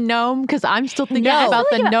there a gnome? Because I'm still thinking about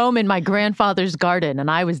the gnome in my grandfather's garden, and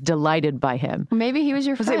I was delighted by him. Maybe he was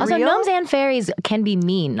your friend. Also, gnomes and fairies can be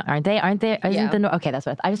mean, aren't they? Okay, that's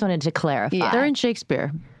what I just wanted to clarify. Yeah. They're in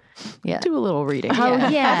Shakespeare. Yeah. Do a little reading. Oh,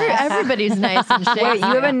 yeah. Everybody's nice and shady. Wait, you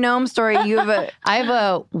have a gnome story. I have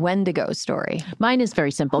a Wendigo story. Mine is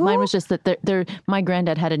very simple. Mine was just that my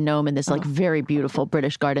granddad had a gnome in this like very beautiful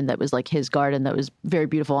British garden that was like his garden that was very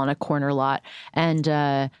beautiful on a corner lot. And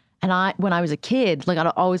when I was a kid, like I'd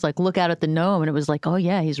always like look out at the gnome and it was like, oh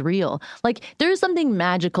yeah, he's real. Like there's something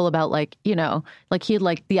magical about like, like he had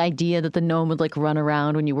like the idea that the gnome would like run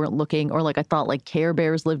around when you weren't looking, or like I thought like Care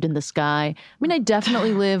Bears lived in the sky. I mean, I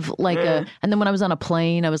definitely live like and then when I was on a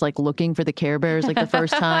plane, I was like looking for the Care Bears like the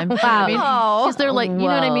first time. Wow. I mean, because they're like, you know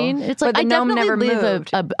what I mean? It's like but the I gnome definitely never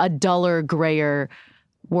live moved. a duller, grayer,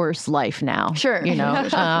 worse life now. Sure.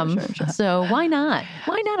 Sure. So why not?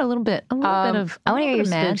 Why not a little bit of I want to hear your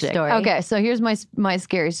spook story. Okay, so here's my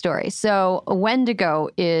scary story. So Wendigo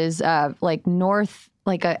is like north,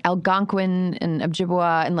 like Algonquin and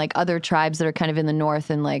Ojibwa and like other tribes that are kind of in the north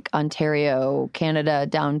in like Ontario, Canada,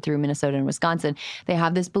 down through Minnesota and Wisconsin. They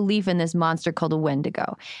have this belief in this monster called a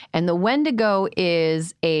Wendigo. And the Wendigo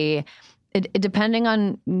is depending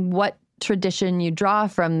on what tradition you draw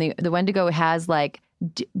from, the Wendigo has like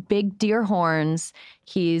big deer horns.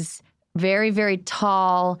 He's very, very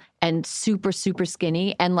tall and super, super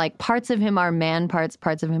skinny. And like parts of him are man parts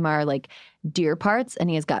of him are like deer parts. And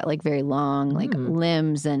he has got like very long like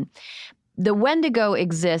limbs. And the Wendigo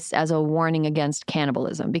exists as a warning against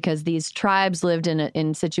cannibalism because these tribes lived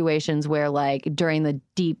in situations where like during the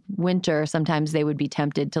deep winter, sometimes they would be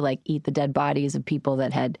tempted to like eat the dead bodies of people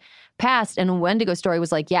that had passed. And a Wendigo story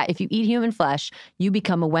was like, yeah, if you eat human flesh, you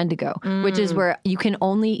become a Wendigo, which is where you can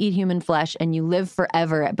only eat human flesh and you live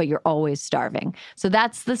forever, but you're always starving. So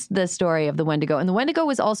that's the story of the Wendigo. And the Wendigo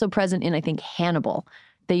was also present in, I think, Hannibal.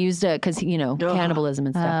 They used it because, cannibalism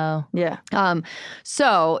and stuff. Oh. Yeah.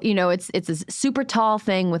 So, it's a super tall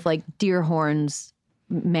thing with like deer horns,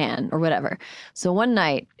 man, or whatever. So one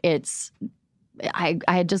night I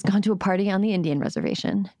had just gone to a party on the Indian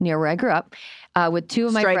reservation near where I grew up with two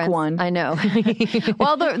of my friends. Strike one. I know.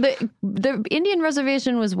 Well, the Indian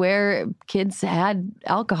reservation was where kids had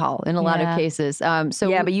alcohol in a lot of cases.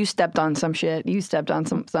 But you stepped on some shit. You stepped on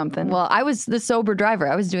something. Well, I was the sober driver.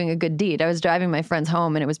 I was doing a good deed. I was driving my friends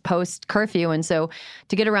home, and it was post-curfew. And so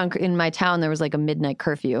to get around in my town, there was like a midnight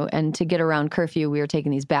curfew. And to get around curfew, we were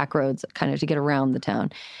taking these back roads kind of to get around the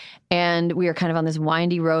town. And we were kind of on this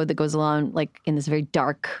windy road that goes along like in this very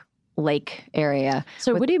dark lake area.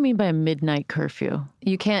 So what do you mean by a midnight curfew?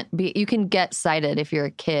 You can get cited if you're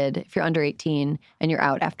a kid, if you're under 18 and you're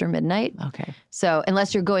out after midnight. Okay. So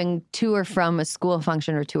unless you're going to or from a school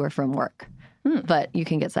function or to or from work. But you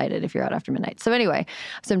can get cited if you're out after midnight. So anyway,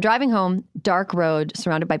 I'm driving home, dark road,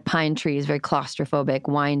 surrounded by pine trees, very claustrophobic,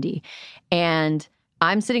 windy. And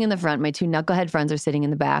I'm sitting in the front. My two knucklehead friends are sitting in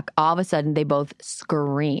the back. All of a sudden, they both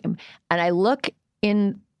scream. And I look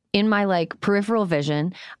in my like peripheral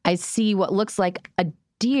vision. I see what looks like a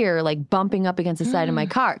deer like bumping up against the side of my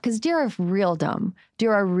car. Because deer are real dumb.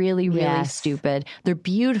 Deer are really, really stupid. They're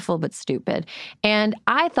beautiful but stupid. And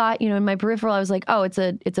I thought, in my peripheral, I was like, oh, it's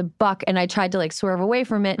a buck. And I tried to like swerve away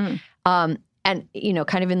from it. And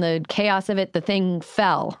kind of in the chaos of it, the thing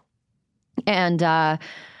fell. And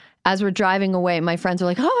as we're driving away, my friends were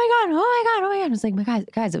like, oh my God. I was like,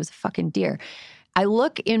 guys, it was a fucking deer. I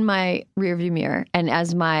look in my rearview mirror, and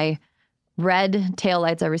as my red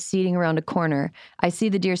taillights are receding around a corner, I see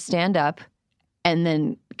the deer stand up and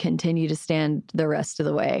then continue to stand the rest of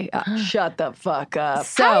the way. Shut the fuck up.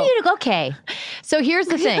 So, okay. So here's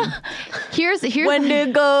the thing. Here's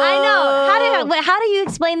Wendigo. I know. How do you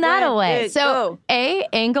explain that away? So A,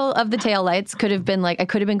 angle of the taillights could have been like, I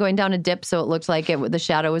could have been going down a dip so it looked like the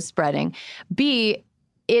shadow was spreading. B,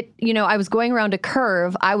 I was going around a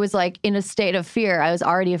curve. I was like in a state of fear. I was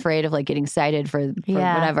already afraid of like getting cited for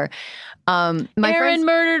whatever. Erin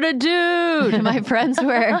murdered a dude. My friends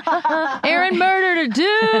were, Erin murdered a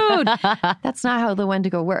dude. That's not how the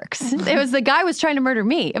Wendigo works. It was the guy was trying to murder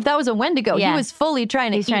me. If that was a Wendigo, he was fully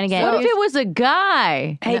trying to He's trying to get What if it was a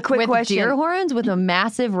guy? Hey, quick with question. deer horns, with a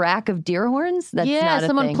massive rack of deer horns? That's not a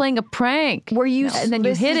someone thing. playing a prank. Were you? And then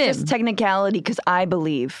you this hit is him. just technicality because I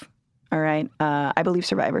believe. All right. I believe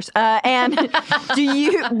survivors. And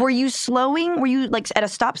were you slowing? Were you like at a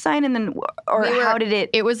stop sign and then, how did it?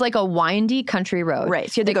 It was like a windy country road.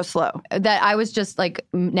 Right. So you had to go slow. That I was just like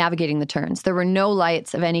navigating the turns. There were no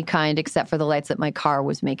lights of any kind except for the lights that my car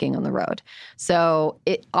was making on the road. So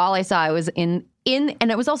all I saw was and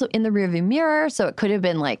it was also in the rearview mirror, so it could have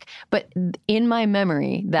been like, but in my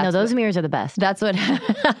memory, those mirrors are the best. That's what,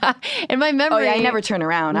 in my memory. Oh, yeah, I never turn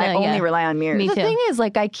around. I only rely on mirrors. The thing is,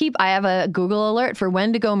 like, I have a Google alert for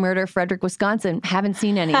Wendigo murder, Frederick, Wisconsin. Haven't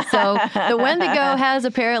seen any. So the Wendigo has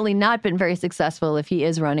apparently not been very successful if he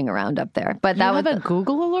is running around up there. But that was a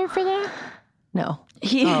Google alert for that? No.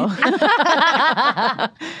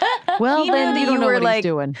 Well, then you don't know what he's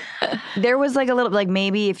doing. There was like a little, like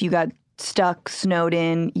maybe if you got stuck, snowed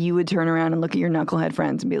in, you would turn around and look at your knucklehead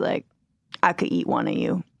friends and be like, I could eat one of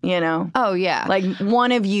you, Oh, yeah. Like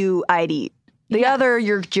one of you I'd eat. The other,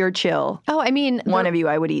 you're chill. Oh, I mean. One of you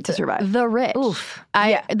I would eat to survive. The rich. Oof.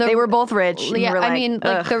 They were both rich. Yeah, like, I mean,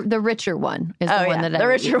 like the richer one is the one that the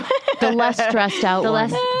richer one. The less stressed out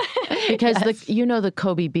one. Because the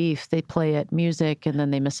Kobe beef, they play it music and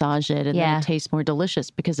then they massage it and then it tastes more delicious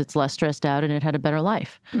because it's less stressed out and it had a better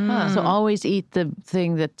life. So always eat the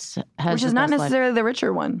thing that has which is not necessarily the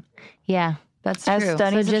richer one. Yeah. That's true. As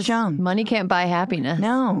studies have shown. Money can't buy happiness.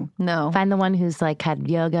 No. Find the one who's like had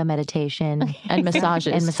yoga, meditation, and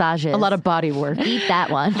massages. A lot of body work. Eat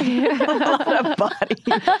that one. A lot of body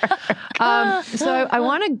work. So I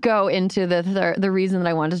want to go into the reason that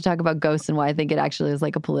I wanted to talk about ghosts and why I think it actually is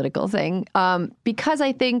like a political thing. Because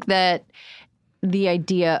I think that the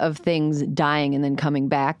idea of things dying and then coming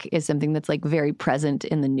back is something that's like very present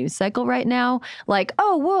in the news cycle right now. Like,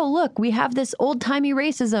 oh, whoa, look, we have this old-timey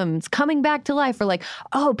racism. It's coming back to life. Or like,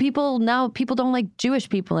 oh, people don't like Jewish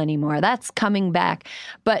people anymore. That's coming back.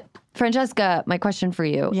 But Francesca, my question for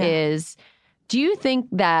you is, do you think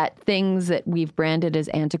that things that we've branded as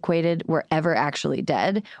antiquated were ever actually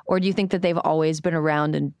dead? Or do you think that they've always been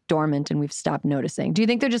around and dormant and we've stopped noticing? Do you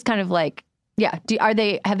think they're just kind of like, have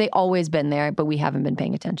they always been there, but we haven't been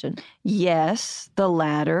paying attention? Yes, the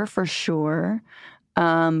latter for sure.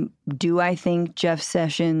 Do I think Jeff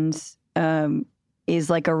Sessions is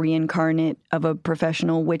like a reincarnate of a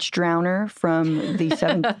professional witch drowner from the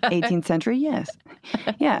 18th century? Yes.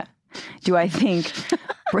 Yeah. Do I think...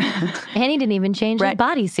 And he didn't even change his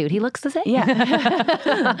bodysuit. He looks the same.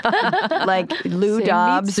 Yeah. Like Lou Same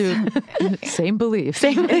Dobbs. Same belief.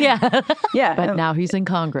 Yeah. But now he's in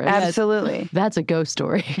Congress. Absolutely. That's a ghost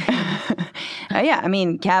story. Yeah. I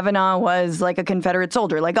mean, Kavanaugh was like a Confederate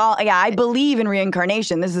soldier. Like, I believe in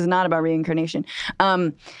reincarnation. This is not about reincarnation.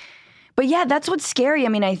 But yeah, that's what's scary. I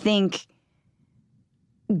mean, I think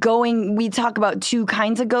we talk about two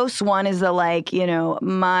kinds of ghosts. One is the like,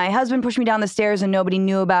 my husband pushed me down the stairs and nobody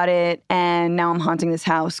knew about it, and now I'm haunting this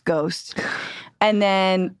house ghost. And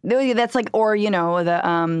then that's like, or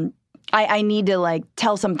I need to like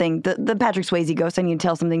tell something. The Patrick Swayze ghost. I need to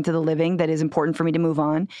tell something to the living that is important for me to move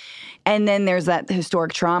on. And then there's that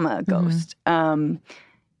historic trauma ghost. And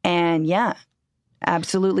yeah,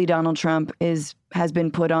 absolutely, Donald Trump has been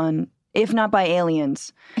put on, if not by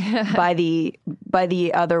aliens, by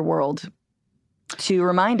the other world, to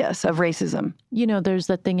remind us of racism. There's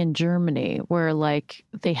that thing in Germany where like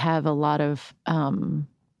they have a lot of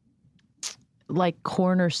like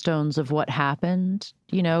cornerstones of what happened,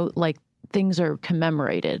 like things are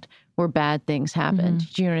commemorated where bad things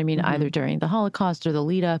happened. Do you know what I mean? Either during the Holocaust or the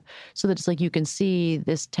lead up, so that it's like you can see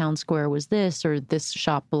this town square was this, or this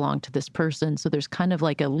shop belonged to this person. So there's kind of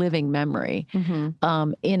like a living memory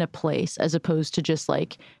in a place, as opposed to just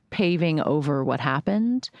like paving over what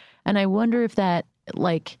happened. And I wonder if that,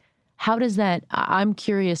 like, how does that, I'm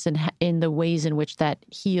curious in the ways in which that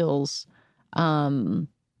heals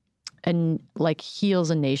and like heals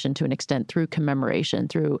a nation to an extent through commemoration,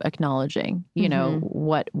 through acknowledging,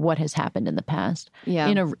 what has happened in the past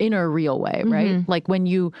in a real way, right? Like when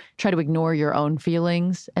you try to ignore your own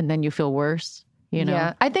feelings and then you feel worse.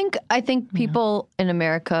 Yeah, I think people in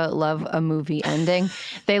America love a movie ending.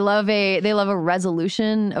 They love a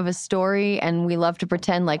resolution of a story, and we love to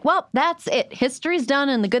pretend like, well, that's it. History's done,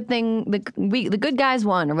 and the good guys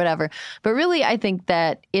won, or whatever. But really, I think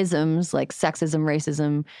that isms like sexism,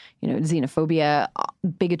 racism, xenophobia,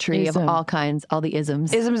 bigotry of all kinds, all the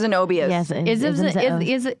isms, isms and obias, yes, isms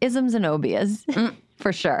and obias.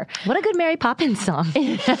 For sure. What a good Mary Poppins song. Go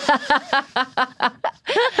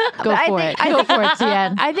for it,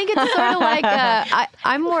 Tien. I think it's sort of like,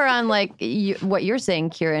 I'm more on like what you're saying,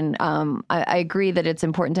 Kiran. I agree that it's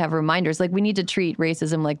important to have reminders. Like we need to treat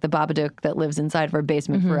racism like the Babadook that lives inside of our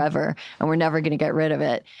basement forever, and we're never going to get rid of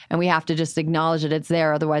it. And we have to just acknowledge that it's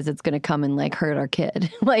there. Otherwise it's going to come and like hurt our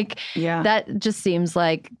kid. That just seems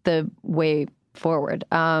like the way forward.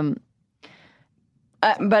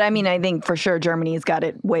 But I mean, I think for sure Germany's got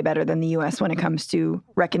it way better than the U.S. when it comes to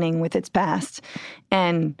reckoning with its past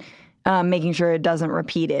and making sure it doesn't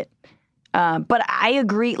repeat it. But I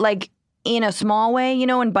agree, like in a small way,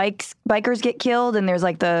 when bikers get killed and there's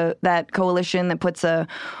like that coalition that puts a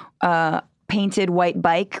painted white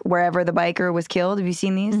bike wherever the biker was killed. Have you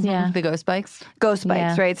seen these? Yeah. The ghost bikes? Ghost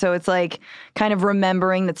bikes, right? So it's like kind of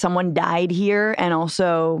remembering that someone died here, and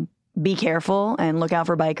also be careful and look out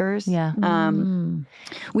for bikers. Yeah.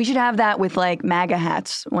 We should have that with like MAGA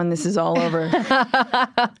hats when this is all over.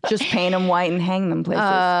 Just paint them white and hang them places.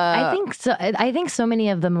 I think so. I think so many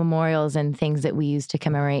of the memorials and things that we use to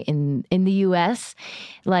commemorate in the U.S.,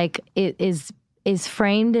 like it is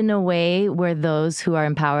framed in a way where those who are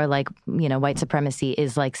in power, like, white supremacy,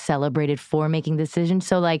 is like celebrated for making decisions.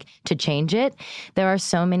 So like to change it, there are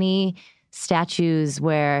so many statues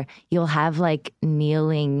where you'll have like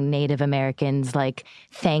kneeling Native Americans like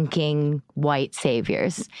thanking white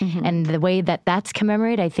saviors. And the way that that's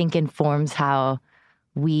commemorated, I think, informs how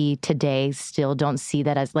we today still don't see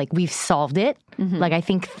that as like we've solved it. Like I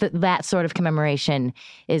think that sort of commemoration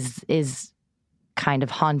is kind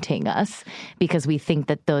of haunting us because we think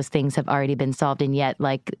that those things have already been solved, and yet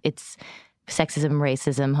like it's sexism,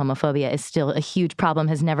 racism, homophobia is still a huge problem,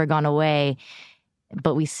 has never gone away.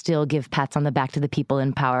 But we still give pats on the back to the people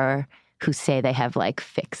in power who say they have like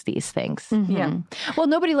fixed these things. Yeah. Well,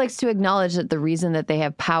 nobody likes to acknowledge that the reason that they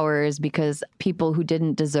have power is because people who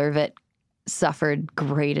didn't deserve it suffered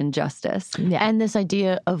great injustice. Yeah. And this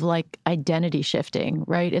idea of like identity shifting,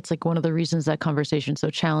 right? It's like one of the reasons that conversation's so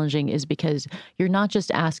challenging is because you're not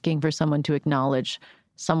just asking for someone to acknowledge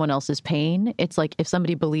someone else's pain. It's like if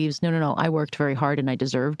somebody believes, no, I worked very hard and I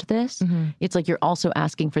deserved this. It's like you're also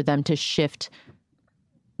asking for them to shift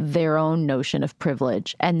their own notion of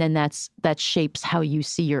privilege. And then that shapes how you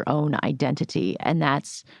see your own identity. And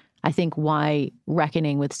that's, I think, why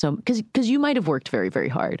reckoning with because you might have worked very, very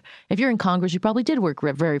hard. If you're in Congress, you probably did work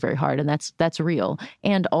very, very hard, and that's real.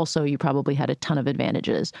 And also, you probably had a ton of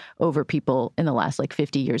advantages over people in the last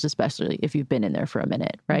 50 years, especially if you've been in there for a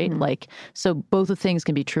minute, right? So both of things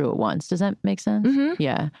can be true at once. Does that make sense?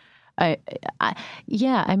 Yeah.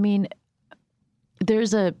 I mean,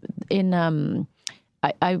 there's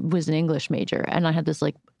I was an English major, and I had this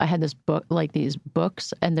book, these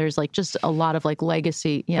books, and there's just a lot of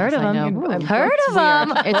legacy. Yes, heard of them? Heard of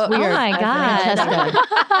them? It's weird. Oh my God!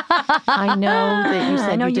 I know that you said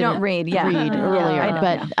I know you didn't don't read. read earlier,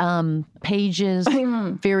 but pages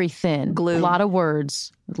very thin, glue, a lot of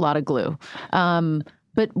words, a lot of glue.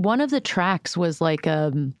 But one of the tracks was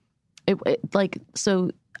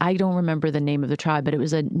so. I don't remember the name of the tribe, but it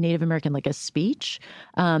was a Native American, a speech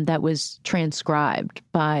that was transcribed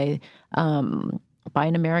by an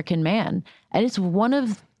American man. And it's one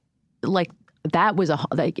of, that was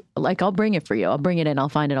I'll bring it for you. I'll bring it in. I'll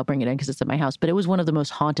find it. I'll bring it in because it's at my house. But it was one of the most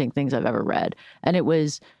haunting things I've ever read. And it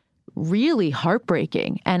was really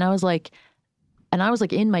heartbreaking. And I was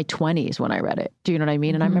in my 20s when I read it. Do you know what I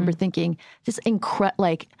mean? And I remember thinking,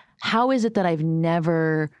 how is it that I've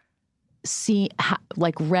never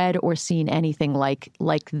read or seen anything like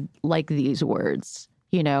these words,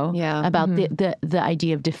 about the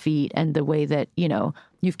idea of defeat and the way that,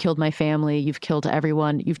 you've killed my family, you've killed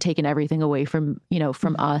everyone, you've taken everything away from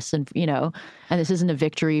us, and, and this isn't a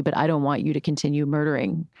victory, but I don't want you to continue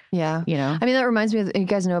murdering. Yeah. I mean, that reminds me of, you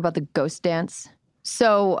guys know about the ghost dance?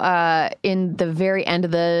 So in the very end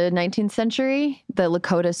of the 19th century, the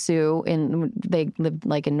Lakota Sioux, they lived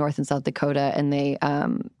in North and South Dakota, and there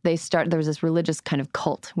was this religious kind of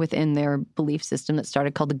cult within their belief system that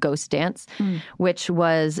started called the ghost dance, which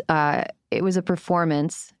was, it was a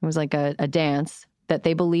performance. It was like a dance that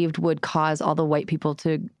they believed would cause all the white people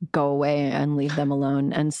to go away and leave them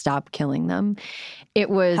alone and stop killing them. It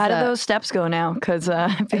was. How do those steps go now? Because I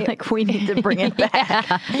feel like we need to bring it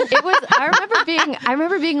back. It was. I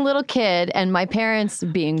remember being a little kid, and my parents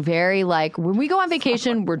being very when we go on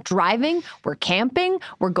vacation, we're driving, we're camping,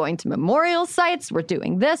 we're going to memorial sites, we're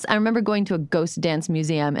doing this. I remember going to a ghost dance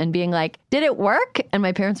museum and being like, "Did it work?" And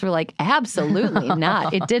my parents were like, "Absolutely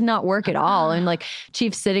not. It did not work at all." And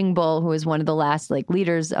Chief Sitting Bull, who was one of the last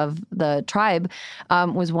leaders of the tribe,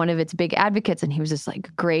 was one of its big advocates, and he was just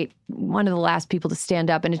one of the last people to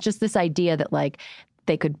stand up. And it's just this idea that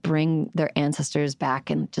they could bring their ancestors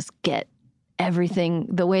back and just get everything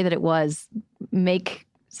the way that it was, make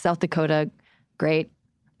South Dakota great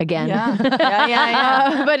again.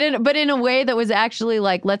 Yeah. But in a way that was actually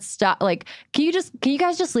let's stop. Can you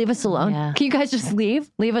guys just leave us alone? Yeah. Can you guys just leave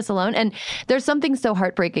us alone? And there's something so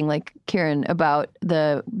heartbreaking, Kiran, about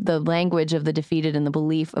the language of the defeated and the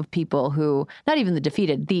belief of people who, not even the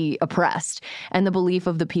defeated, the oppressed, and the belief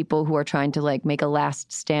of the people who are trying to make a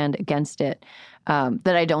last stand against it.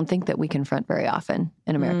 That I don't think that we confront very often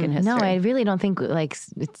in American history. No, I really don't think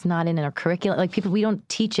it's not in our curriculum. We don't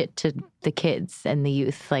teach it to the kids and the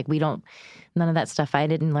youth. None of that stuff. I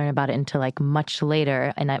didn't learn about it until much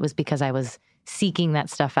later, and it was because I was seeking that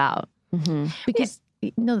stuff out. Mm-hmm. Because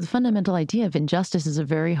the fundamental idea of injustice is a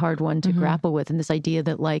very hard one to grapple with, and this idea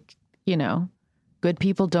that good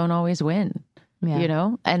people don't always win.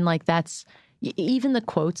 Yeah. And that's even the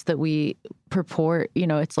quotes that we purport.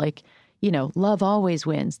 It's love always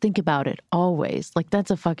wins. Think about it. Always.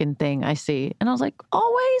 That's a fucking thing I see. And I was like,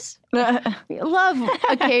 always? Love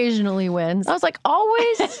occasionally wins. I was like,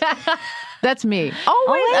 always? That's me.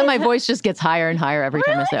 Always? And my voice just gets higher and higher every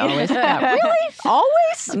time I say always. Yeah, really?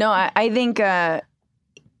 Always? No, I think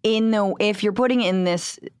if you're putting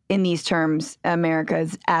it in these terms, America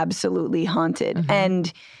is absolutely haunted.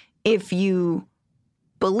 And if you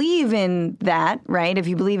believe in that, right? If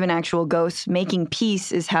you believe in actual ghosts, making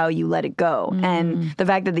peace is how you let it go. And the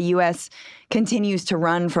fact that the U.S. continues to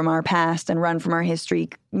run from our past and run from our history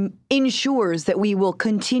ensures that we will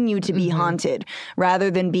continue to be haunted,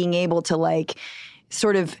 rather than being able to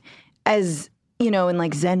sort of, as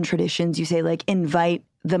in Zen traditions, you say invite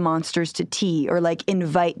the monsters to tea, or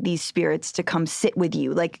invite these spirits to come sit with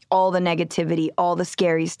you, all the negativity, all the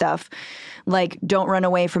scary stuff, don't run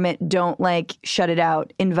away from it, don't shut it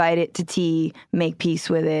out, invite it to tea, make peace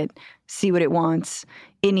with it, see what it wants,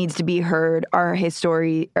 it needs to be heard. Our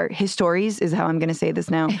histories is how I'm going to say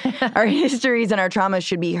this now. Our histories and our traumas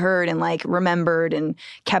should be heard and like remembered and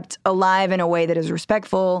kept alive in a way that is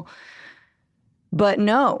respectful. But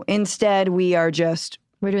no, instead we're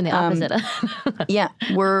doing the opposite. Yeah,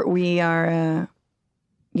 we are.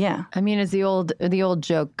 Yeah. I mean, as the old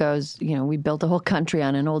joke goes, we built a whole country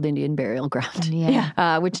on an old Indian burial ground.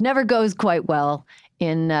 Yeah. Which never goes quite well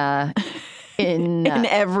in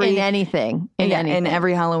anything. In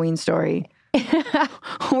every Halloween story.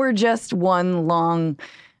 We're just one long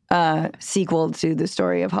sequel to the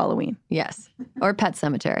story of Halloween. Yes. Or Pet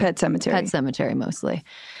Sematary. Pet Sematary mostly.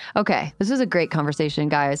 Okay. This was a great conversation,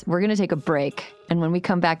 guys. We're going to take a break. And when we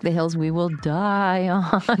come back, the hills we will die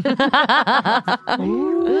on.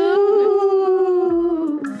 Ooh.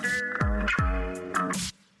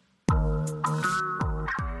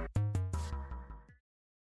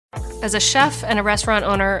 As a chef and a restaurant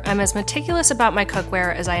owner, I'm as meticulous about my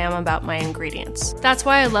cookware as I am about my ingredients. That's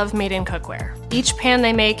why I love Made in Cookware. Each pan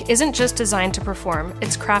they make isn't just designed to perform,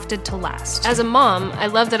 it's crafted to last. As a mom, I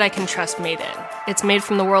love that I can trust Made In. It's made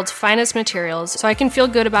from the world's finest materials, so I can feel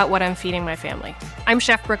good about what I'm feeding my family. I'm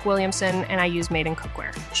Chef Brooke Williamson, and I use Made in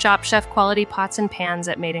Cookware. Shop chef quality pots and pans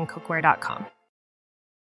at madeincookware.com.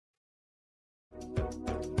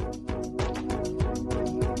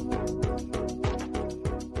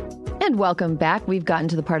 And welcome back. We've gotten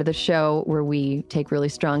to the part of the show where we take really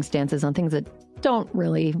strong stances on things that don't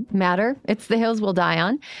really matter. It's the hills we'll die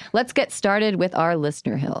on. Let's get started with our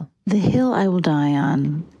listener hill. The hill I will die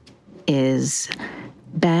on is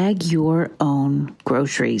bag your own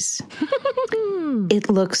groceries. It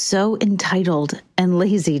looks so entitled and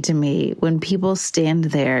lazy to me when people stand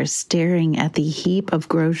there staring at the heap of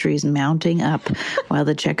groceries mounting up while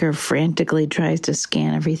the checker frantically tries to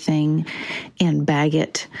scan everything and bag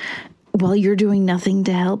it. While you're doing nothing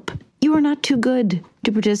to help, you are not too good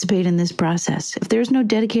to participate in this process. If there's no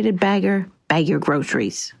dedicated bagger, bag your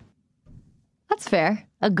groceries. That's fair.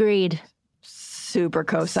 Agreed. Super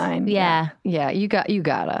cosign. Yeah. Yeah, you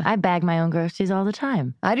gotta. I bag my own groceries all the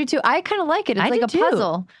time. I do too. I kind of like it. It's like a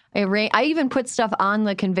puzzle. I even put stuff on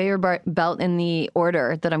the conveyor belt in the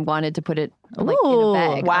order that I wanted to put it in a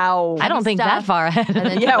bag. Wow. I don't think that far ahead.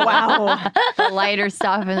 And then wow. The lighter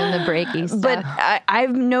stuff and then the breaky stuff. But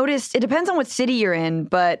I've noticed, it depends on what city you're in,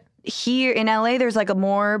 but here in LA, there's like a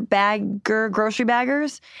more grocery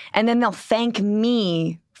baggers, and then they'll thank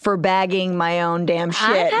me for bagging my own damn shit.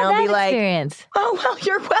 I've had I'll be that experience. Oh, well,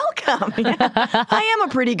 you're welcome. Yeah. I am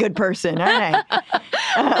a pretty good person, aren't I?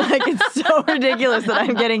 Like, it's so ridiculous that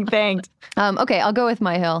I'm getting thanked. Okay, I'll go with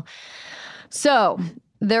my hill. So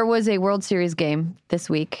there was a World Series game this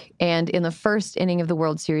week, and in the first inning of the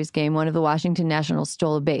World Series game, one of the Washington Nationals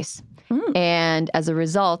stole a base. And as a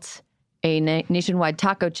result, a nationwide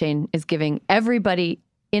taco chain is giving everybody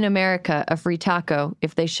in America a free taco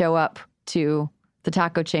if they show up to the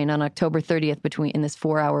taco chain on October 30th in this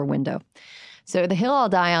 4-hour window. So the hill I'll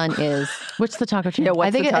die on is what's the taco chain? Yeah,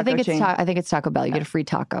 what's the taco chain? I think it's Taco Bell. You get a free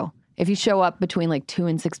taco if you show up between like 2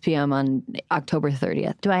 and 6 p.m. on October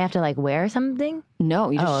 30th. Do I have to like wear something?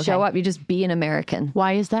 No, you just show up. You just be an American.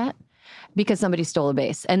 Why is that? Because somebody stole a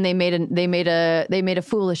base, and they made a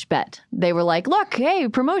foolish bet. They were like, "Look, hey,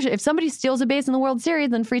 promotion! If somebody steals a base in the World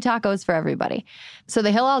Series, then free tacos for everybody." So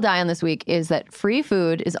the hill I'll die on this week is that free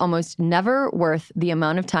food is almost never worth the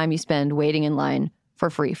amount of time you spend waiting in line for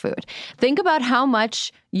free food. Think about how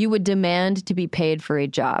much you would demand to be paid for a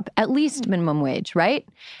job, at least minimum wage, right?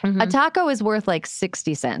 Mm-hmm. A taco is worth like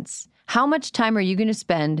 60 cents. How much time are you going to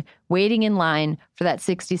spend waiting in line for that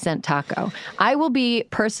 60-cent taco? I will be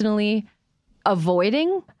personally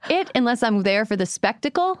avoiding it unless I'm there for the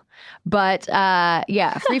spectacle. But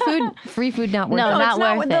yeah, free food not worth it. No,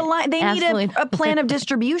 not worth it. They Absolutely. need a plan of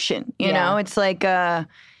distribution. You know, it's like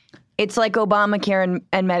Obamacare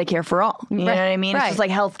and Medicare for all. You know what I mean? It's just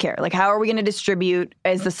like healthcare. Like, how are we going to distribute?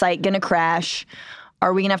 Is the site going to crash?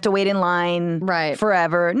 Are we going to have to wait in line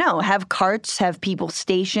forever? No, have carts, have people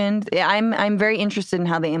stationed. I'm very interested in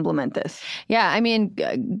how they implement this. Yeah, I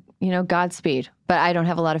mean, Godspeed, but I don't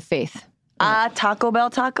have a lot of faith. Taco Bell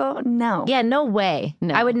taco? No. Yeah, no way.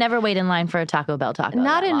 No. I would never wait in line for a Taco Bell taco.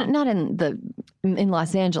 Not in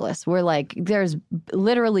Los Angeles, where like there's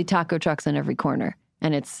literally taco trucks in every corner,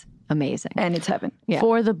 and it's amazing. And it's heaven. Yeah.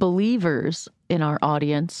 For the believers in our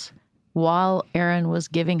audience, while Erin was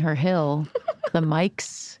giving her hill, the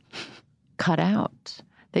mics cut out.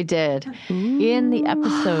 They did. In the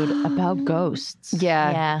episode about ghosts.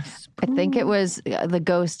 Yeah. I think it was the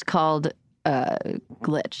ghost called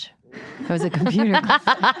Glitch. It was a computer.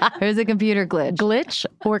 It was a computer glitch. Glitch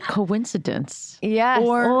or coincidence? Yes.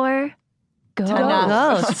 Or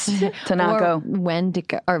Ghost. Tanako. Or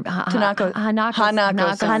Wendigo. Or Tanako.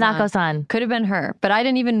 Hanako-san. Could have been her, but I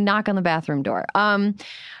didn't even knock on the bathroom door.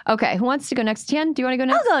 Okay, who wants to go next? Tien, do you want to go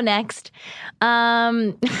next? I'll go next.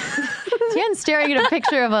 Tien's staring at a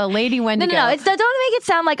picture of a lady Wendigo. No. Don't make it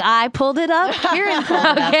sound like I pulled it up. Kiran pulled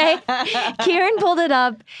it up. Okay? Kiran pulled it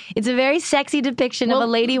up. It's a very sexy depiction of a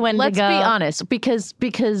lady Wendigo. Let's be honest, because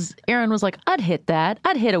Erin was like, I'd hit that.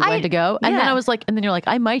 I'd hit a Wendigo. And then I was like, and then you're like,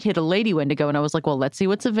 I might hit a lady Wendigo. And I was like, well, let's see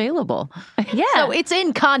what's available. Yeah. So it's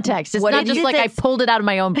in context. It's not just like I pulled it out of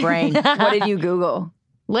my own brain. What did you Google?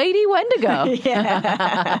 Lady Wendigo.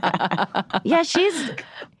 Yeah, she's doing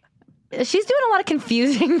a lot of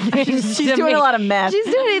confusing things. She's doing a lot of meth.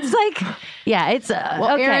 It's like, it's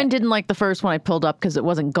well, okay. Erin didn't like the first one I pulled up because it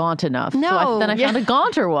wasn't gaunt enough. No, so then I found a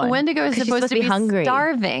gaunter one. Wendigo is supposed to be hungry,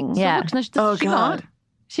 starving. Yeah. So God. Gone.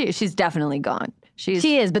 She's definitely gone.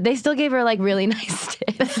 She is, but they still gave her like really nice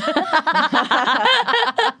tits.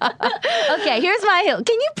 Okay, here's my hill.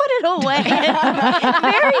 Can you put it away?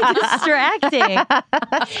 Very distracting.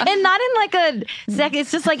 And not in like a sec.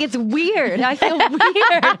 It's just like, it's weird. I feel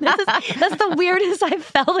weird. That's the weirdest I've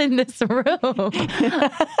felt in this room.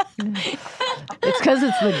 It's because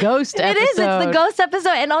it's the ghost episode. It is. It's the ghost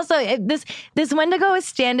episode. And also, this Wendigo is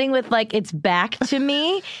standing with like its back to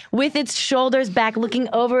me, with its shoulders back, looking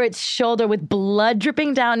over its shoulder with blood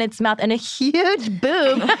dripping down its mouth and a huge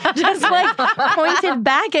boob just like pointed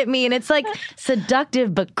back at me. And it's like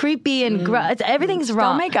seductive but creepy and gross. Everything's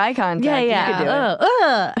wrong. Don't make eye contact. Yeah. You could do it.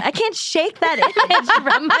 I can't shake that image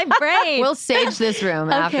from my brain. We'll sage this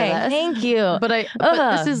room after Okay, this. thank you. But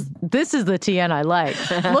this is the Tien I like.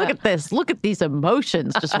 Look at this. Look at these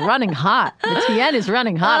emotions just running hot. The Tien is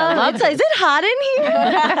running hot. I love it. Is it hot in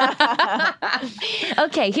here?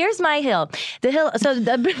 Okay, here's my hill. The hill.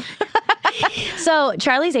 So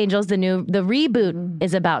Charlie's Angels, the reboot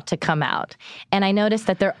is about to come out, and I noticed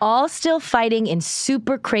that they're all still fighting in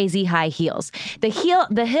super crazy high heels. The hill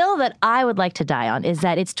that I would like to die on is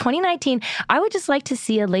that it's 2019. I would just like to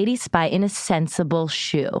see a lady spy in a sensible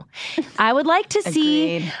shoe. I would like to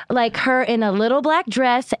see like her in a little black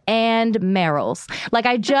dress and Merrill's. Like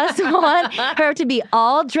I just want her to be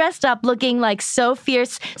all dressed up, looking like so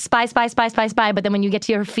fierce, spy. But then when you get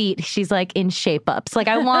to her feet, she's like in shape ups. Like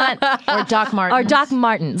I want. Or Doc Martens. Or Doc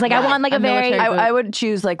Martens. Like I want like a very... I would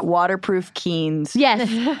choose like waterproof Keens. Yes.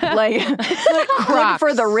 Like good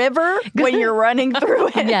for the river when you're running through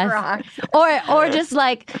it. Yes. Or just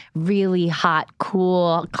like really hot,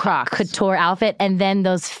 cool Crocs. couture outfit, and then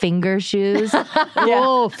those finger shoes.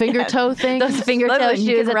 Oh, finger toe things. Those finger toe shoes.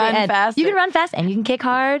 You can run fast. You can run fast and you can kick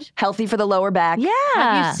hard. Healthy for the lower back. Yeah.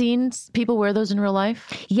 Have you seen people wear those in real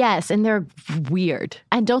life? Yes, and they're weird.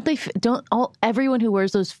 And everyone who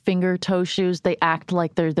wears those finger toe shoes, they act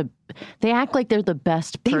like they're the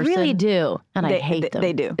best They person. really do. And I hate them.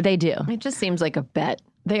 They do. They do. It just seems like a bet.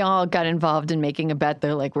 They all got involved in making a bet.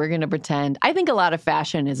 They're like, we're going to pretend. I think a lot of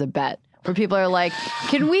fashion is a bet where people are like,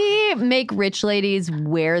 can we make rich ladies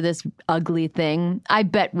wear this ugly thing? I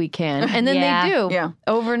bet we can. And then they do. Yeah.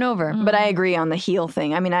 Over and over. But I agree on the heel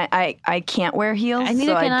thing. I mean, I can't wear heels,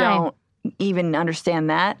 so I don't even understand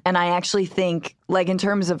that. And I actually think, like, in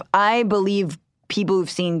terms of, I believe people who've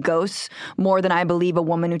seen ghosts more than I believe a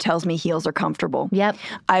woman who tells me heels are comfortable. Yep.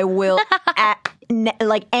 I will,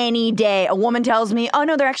 like any day, a woman tells me, oh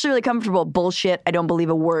no, they're actually really comfortable. Bullshit. I don't believe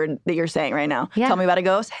a word that you're saying right now. Yeah. Tell me about a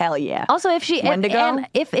ghost? Hell yeah. Also,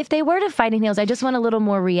 if they were to fight in heels, I just want a little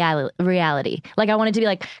more reality. Like I want it to be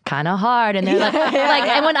like kind of hard, and they're like,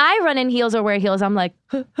 and when I run in heels or wear heels, I'm like,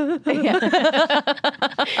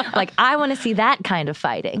 like I want to see that kind of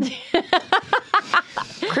fighting.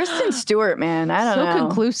 Kristen Stewart, man, I don't know. So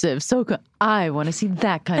conclusive. I want to see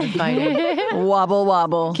that kind of fighting. Wobble,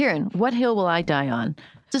 wobble. Kiran, what hill will I die on?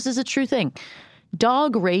 This is a true thing.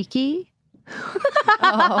 Dog Reiki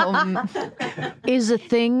is a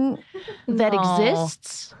thing that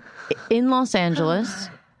exists in Los Angeles.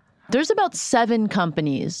 There's about 7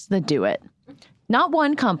 companies that do it. Not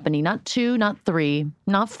one company, not 2, not 3,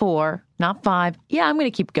 not 4, not 5. Yeah, I'm going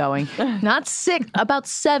to keep going. Not 6, about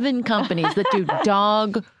 7 companies that do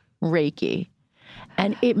dog Reiki.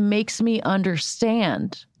 And it makes me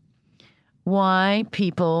understand why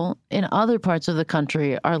people in other parts of the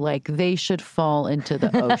country are like, they should fall into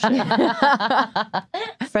the ocean.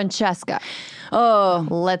 Francesca. Oh,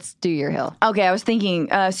 Let's do your hill. okay. I was thinking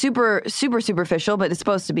super superficial, but it's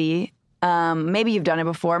supposed to be. Maybe you've done it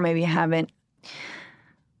before. Maybe you haven't.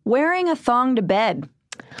 Wearing a thong to bed.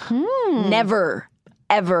 Never,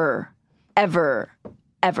 ever, ever,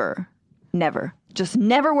 ever, never. Just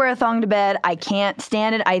never wear a thong to bed. I can't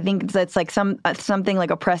stand it. I think that's like something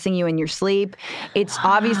like oppressing you in your sleep. It's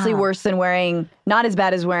obviously worse than not as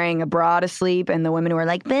bad as wearing a bra to sleep. And the women who are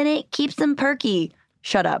like, but it keeps them perky.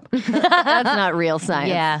 Shut up. That's not real science.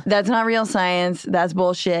 Yeah. That's not real science. That's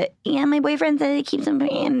bullshit. Yeah, my boyfriend said it keeps them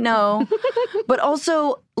perky. No. But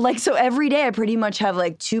also, like, so every day I pretty much have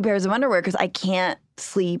like 2 pairs of underwear because I can't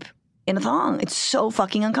sleep in a thong. It's so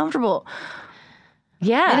fucking uncomfortable.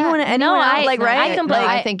 Yeah. Anyone else, like, right?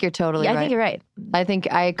 I think you're totally right. I think you're right. I think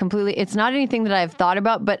it's not anything that I've thought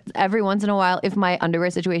about, but every once in a while, if my underwear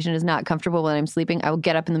situation is not comfortable when I'm sleeping, I will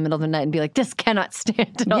get up in the middle of the night and be like, this cannot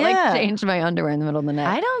stand. And I'll like change my underwear in the middle of the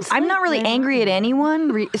night. I'm not really angry at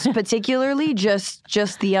anyone, particularly just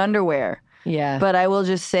the underwear. Yeah. But I will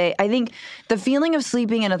just say, I think the feeling of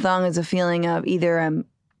sleeping in a thong is a feeling of either I'm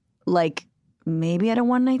like, maybe at a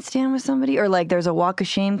one-night stand with somebody, or like there's a walk of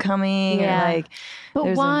shame coming. Yeah. Or like,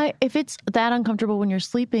 but why? If it's that uncomfortable when you're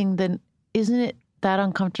sleeping, then isn't it that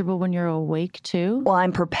uncomfortable when you're awake too? Well,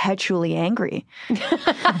 I'm perpetually angry.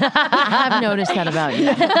 I have noticed that about you.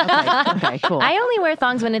 Okay, cool. I only wear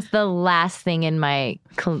thongs when it's the last thing in my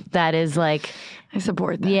that is like. I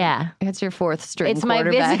support that. Yeah. It's your 4th string It's my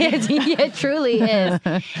quarterback. it truly is.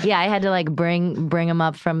 Yeah, I had to like bring them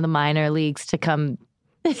up from the minor leagues to come.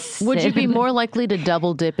 Would you be more likely to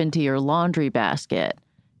double dip into your laundry basket,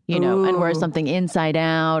 and wear something inside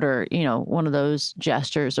out, or, one of those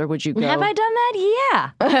gestures, or would you go? Have I done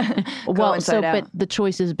that? Yeah. Well, but the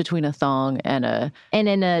choice is between a thong and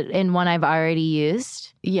in one I've already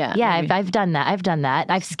used. Yeah. Yeah, I've done that.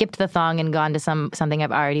 I've skipped the thong and gone to something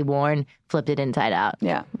I've already worn, flipped it inside out.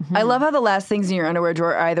 Yeah. Mm-hmm. I love how the last things in your underwear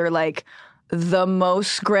drawer are either like the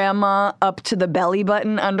most grandma up to the belly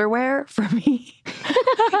button underwear for me.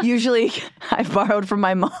 Usually I've borrowed from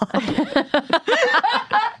my mom.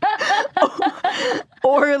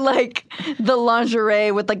 Or like the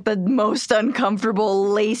lingerie with like the most uncomfortable,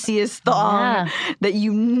 laciest thong that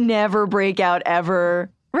you never break out ever.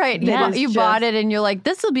 Right. You bought it and you're like,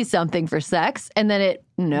 this will be something for sex. And then it,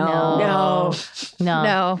 no.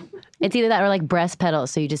 It's either that or like breast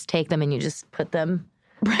pedals. So you just take them and you just put them.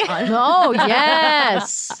 Oh,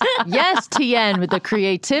 yes. Yes, Tien, with the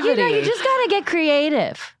creativity. You just got to get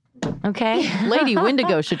creative. Okay? Lady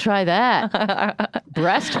Wendigo should try that.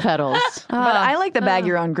 Breast pedals. But I like the bag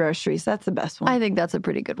your own groceries. That's the best one. I think that's a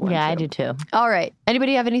pretty good one. Yeah, too. I do too. All right.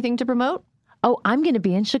 Anybody have anything to promote? Oh, I'm going to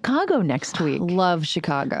be in Chicago next week. Love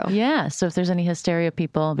Chicago. Yeah. So if there's any hysteria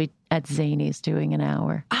people, I'll be at Zany's doing an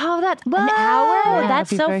hour. Oh, that's an hour? Yeah,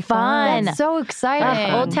 that's so fun. That's so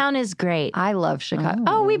exciting. Old Town is great. I love Chicago.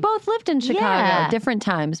 Oh, we both lived in Chicago. Different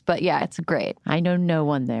times, but yeah, it's great. I know no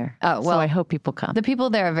one there. Oh, well. So I hope people come. The people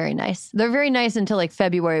there are very nice. They're very nice until like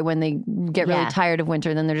February when they get really tired of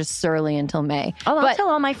winter. Then they're just surly until May. Oh, I'll tell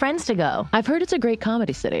all my friends to go. I've heard it's a great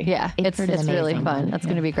comedy city. Yeah, it's really fun. That's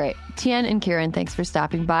going to be great. Tien and Kiran, thanks for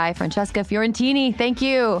stopping by. Francesca Fiorentini, thank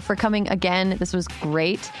you for coming again. This was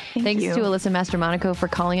great. Thanks to Alyssa Mastromonaco for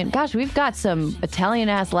calling in. Gosh, we've got some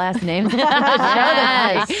Italian-ass last names.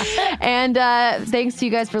 Yes. And thanks to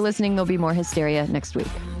you guys for listening. There'll be more Hysteria next week.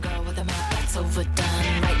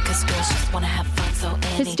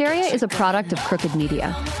 Hysteria is a product of Crooked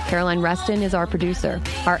Media. Caroline Reston is our producer.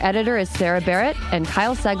 Our editor is Sarah Barrett, and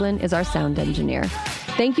Kyle Seglin is our sound engineer.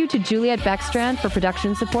 Thank you to Juliet Beckstrand for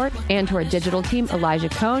production support, and to our digital team, Elijah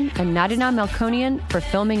Cohn and Nadina Melkonian, for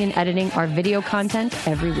filming and editing our video content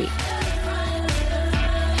every week.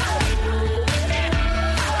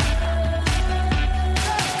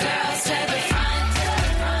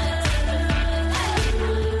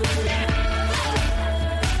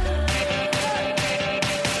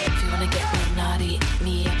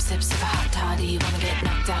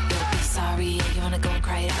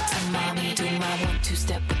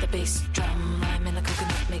 Two-step with the bass drum. I'm in the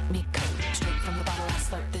coconut, make me come straight from the bottle. I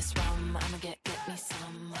slurp this rum. I'ma get me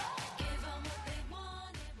some.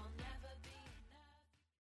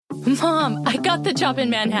 Mom, I got the job in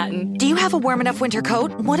Manhattan. Do you have a warm enough winter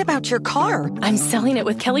coat? What about your car? I'm selling it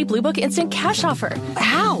with Kelley Blue Book Instant Cash Offer.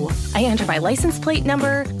 How? I enter my license plate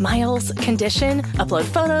number, miles, condition, upload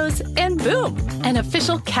photos, and boom, an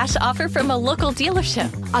official cash offer from a local dealership.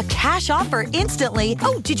 A cash offer instantly?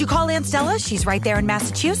 Oh, did you call Aunt Stella? She's right there in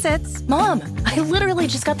Massachusetts. Mom, I literally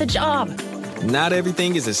just got the job. Not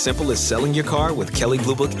everything is as simple as selling your car with Kelley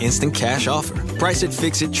Blue Book Instant Cash Offer. Price it,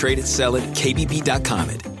 fix it, trade it, sell it, KBB.com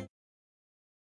it.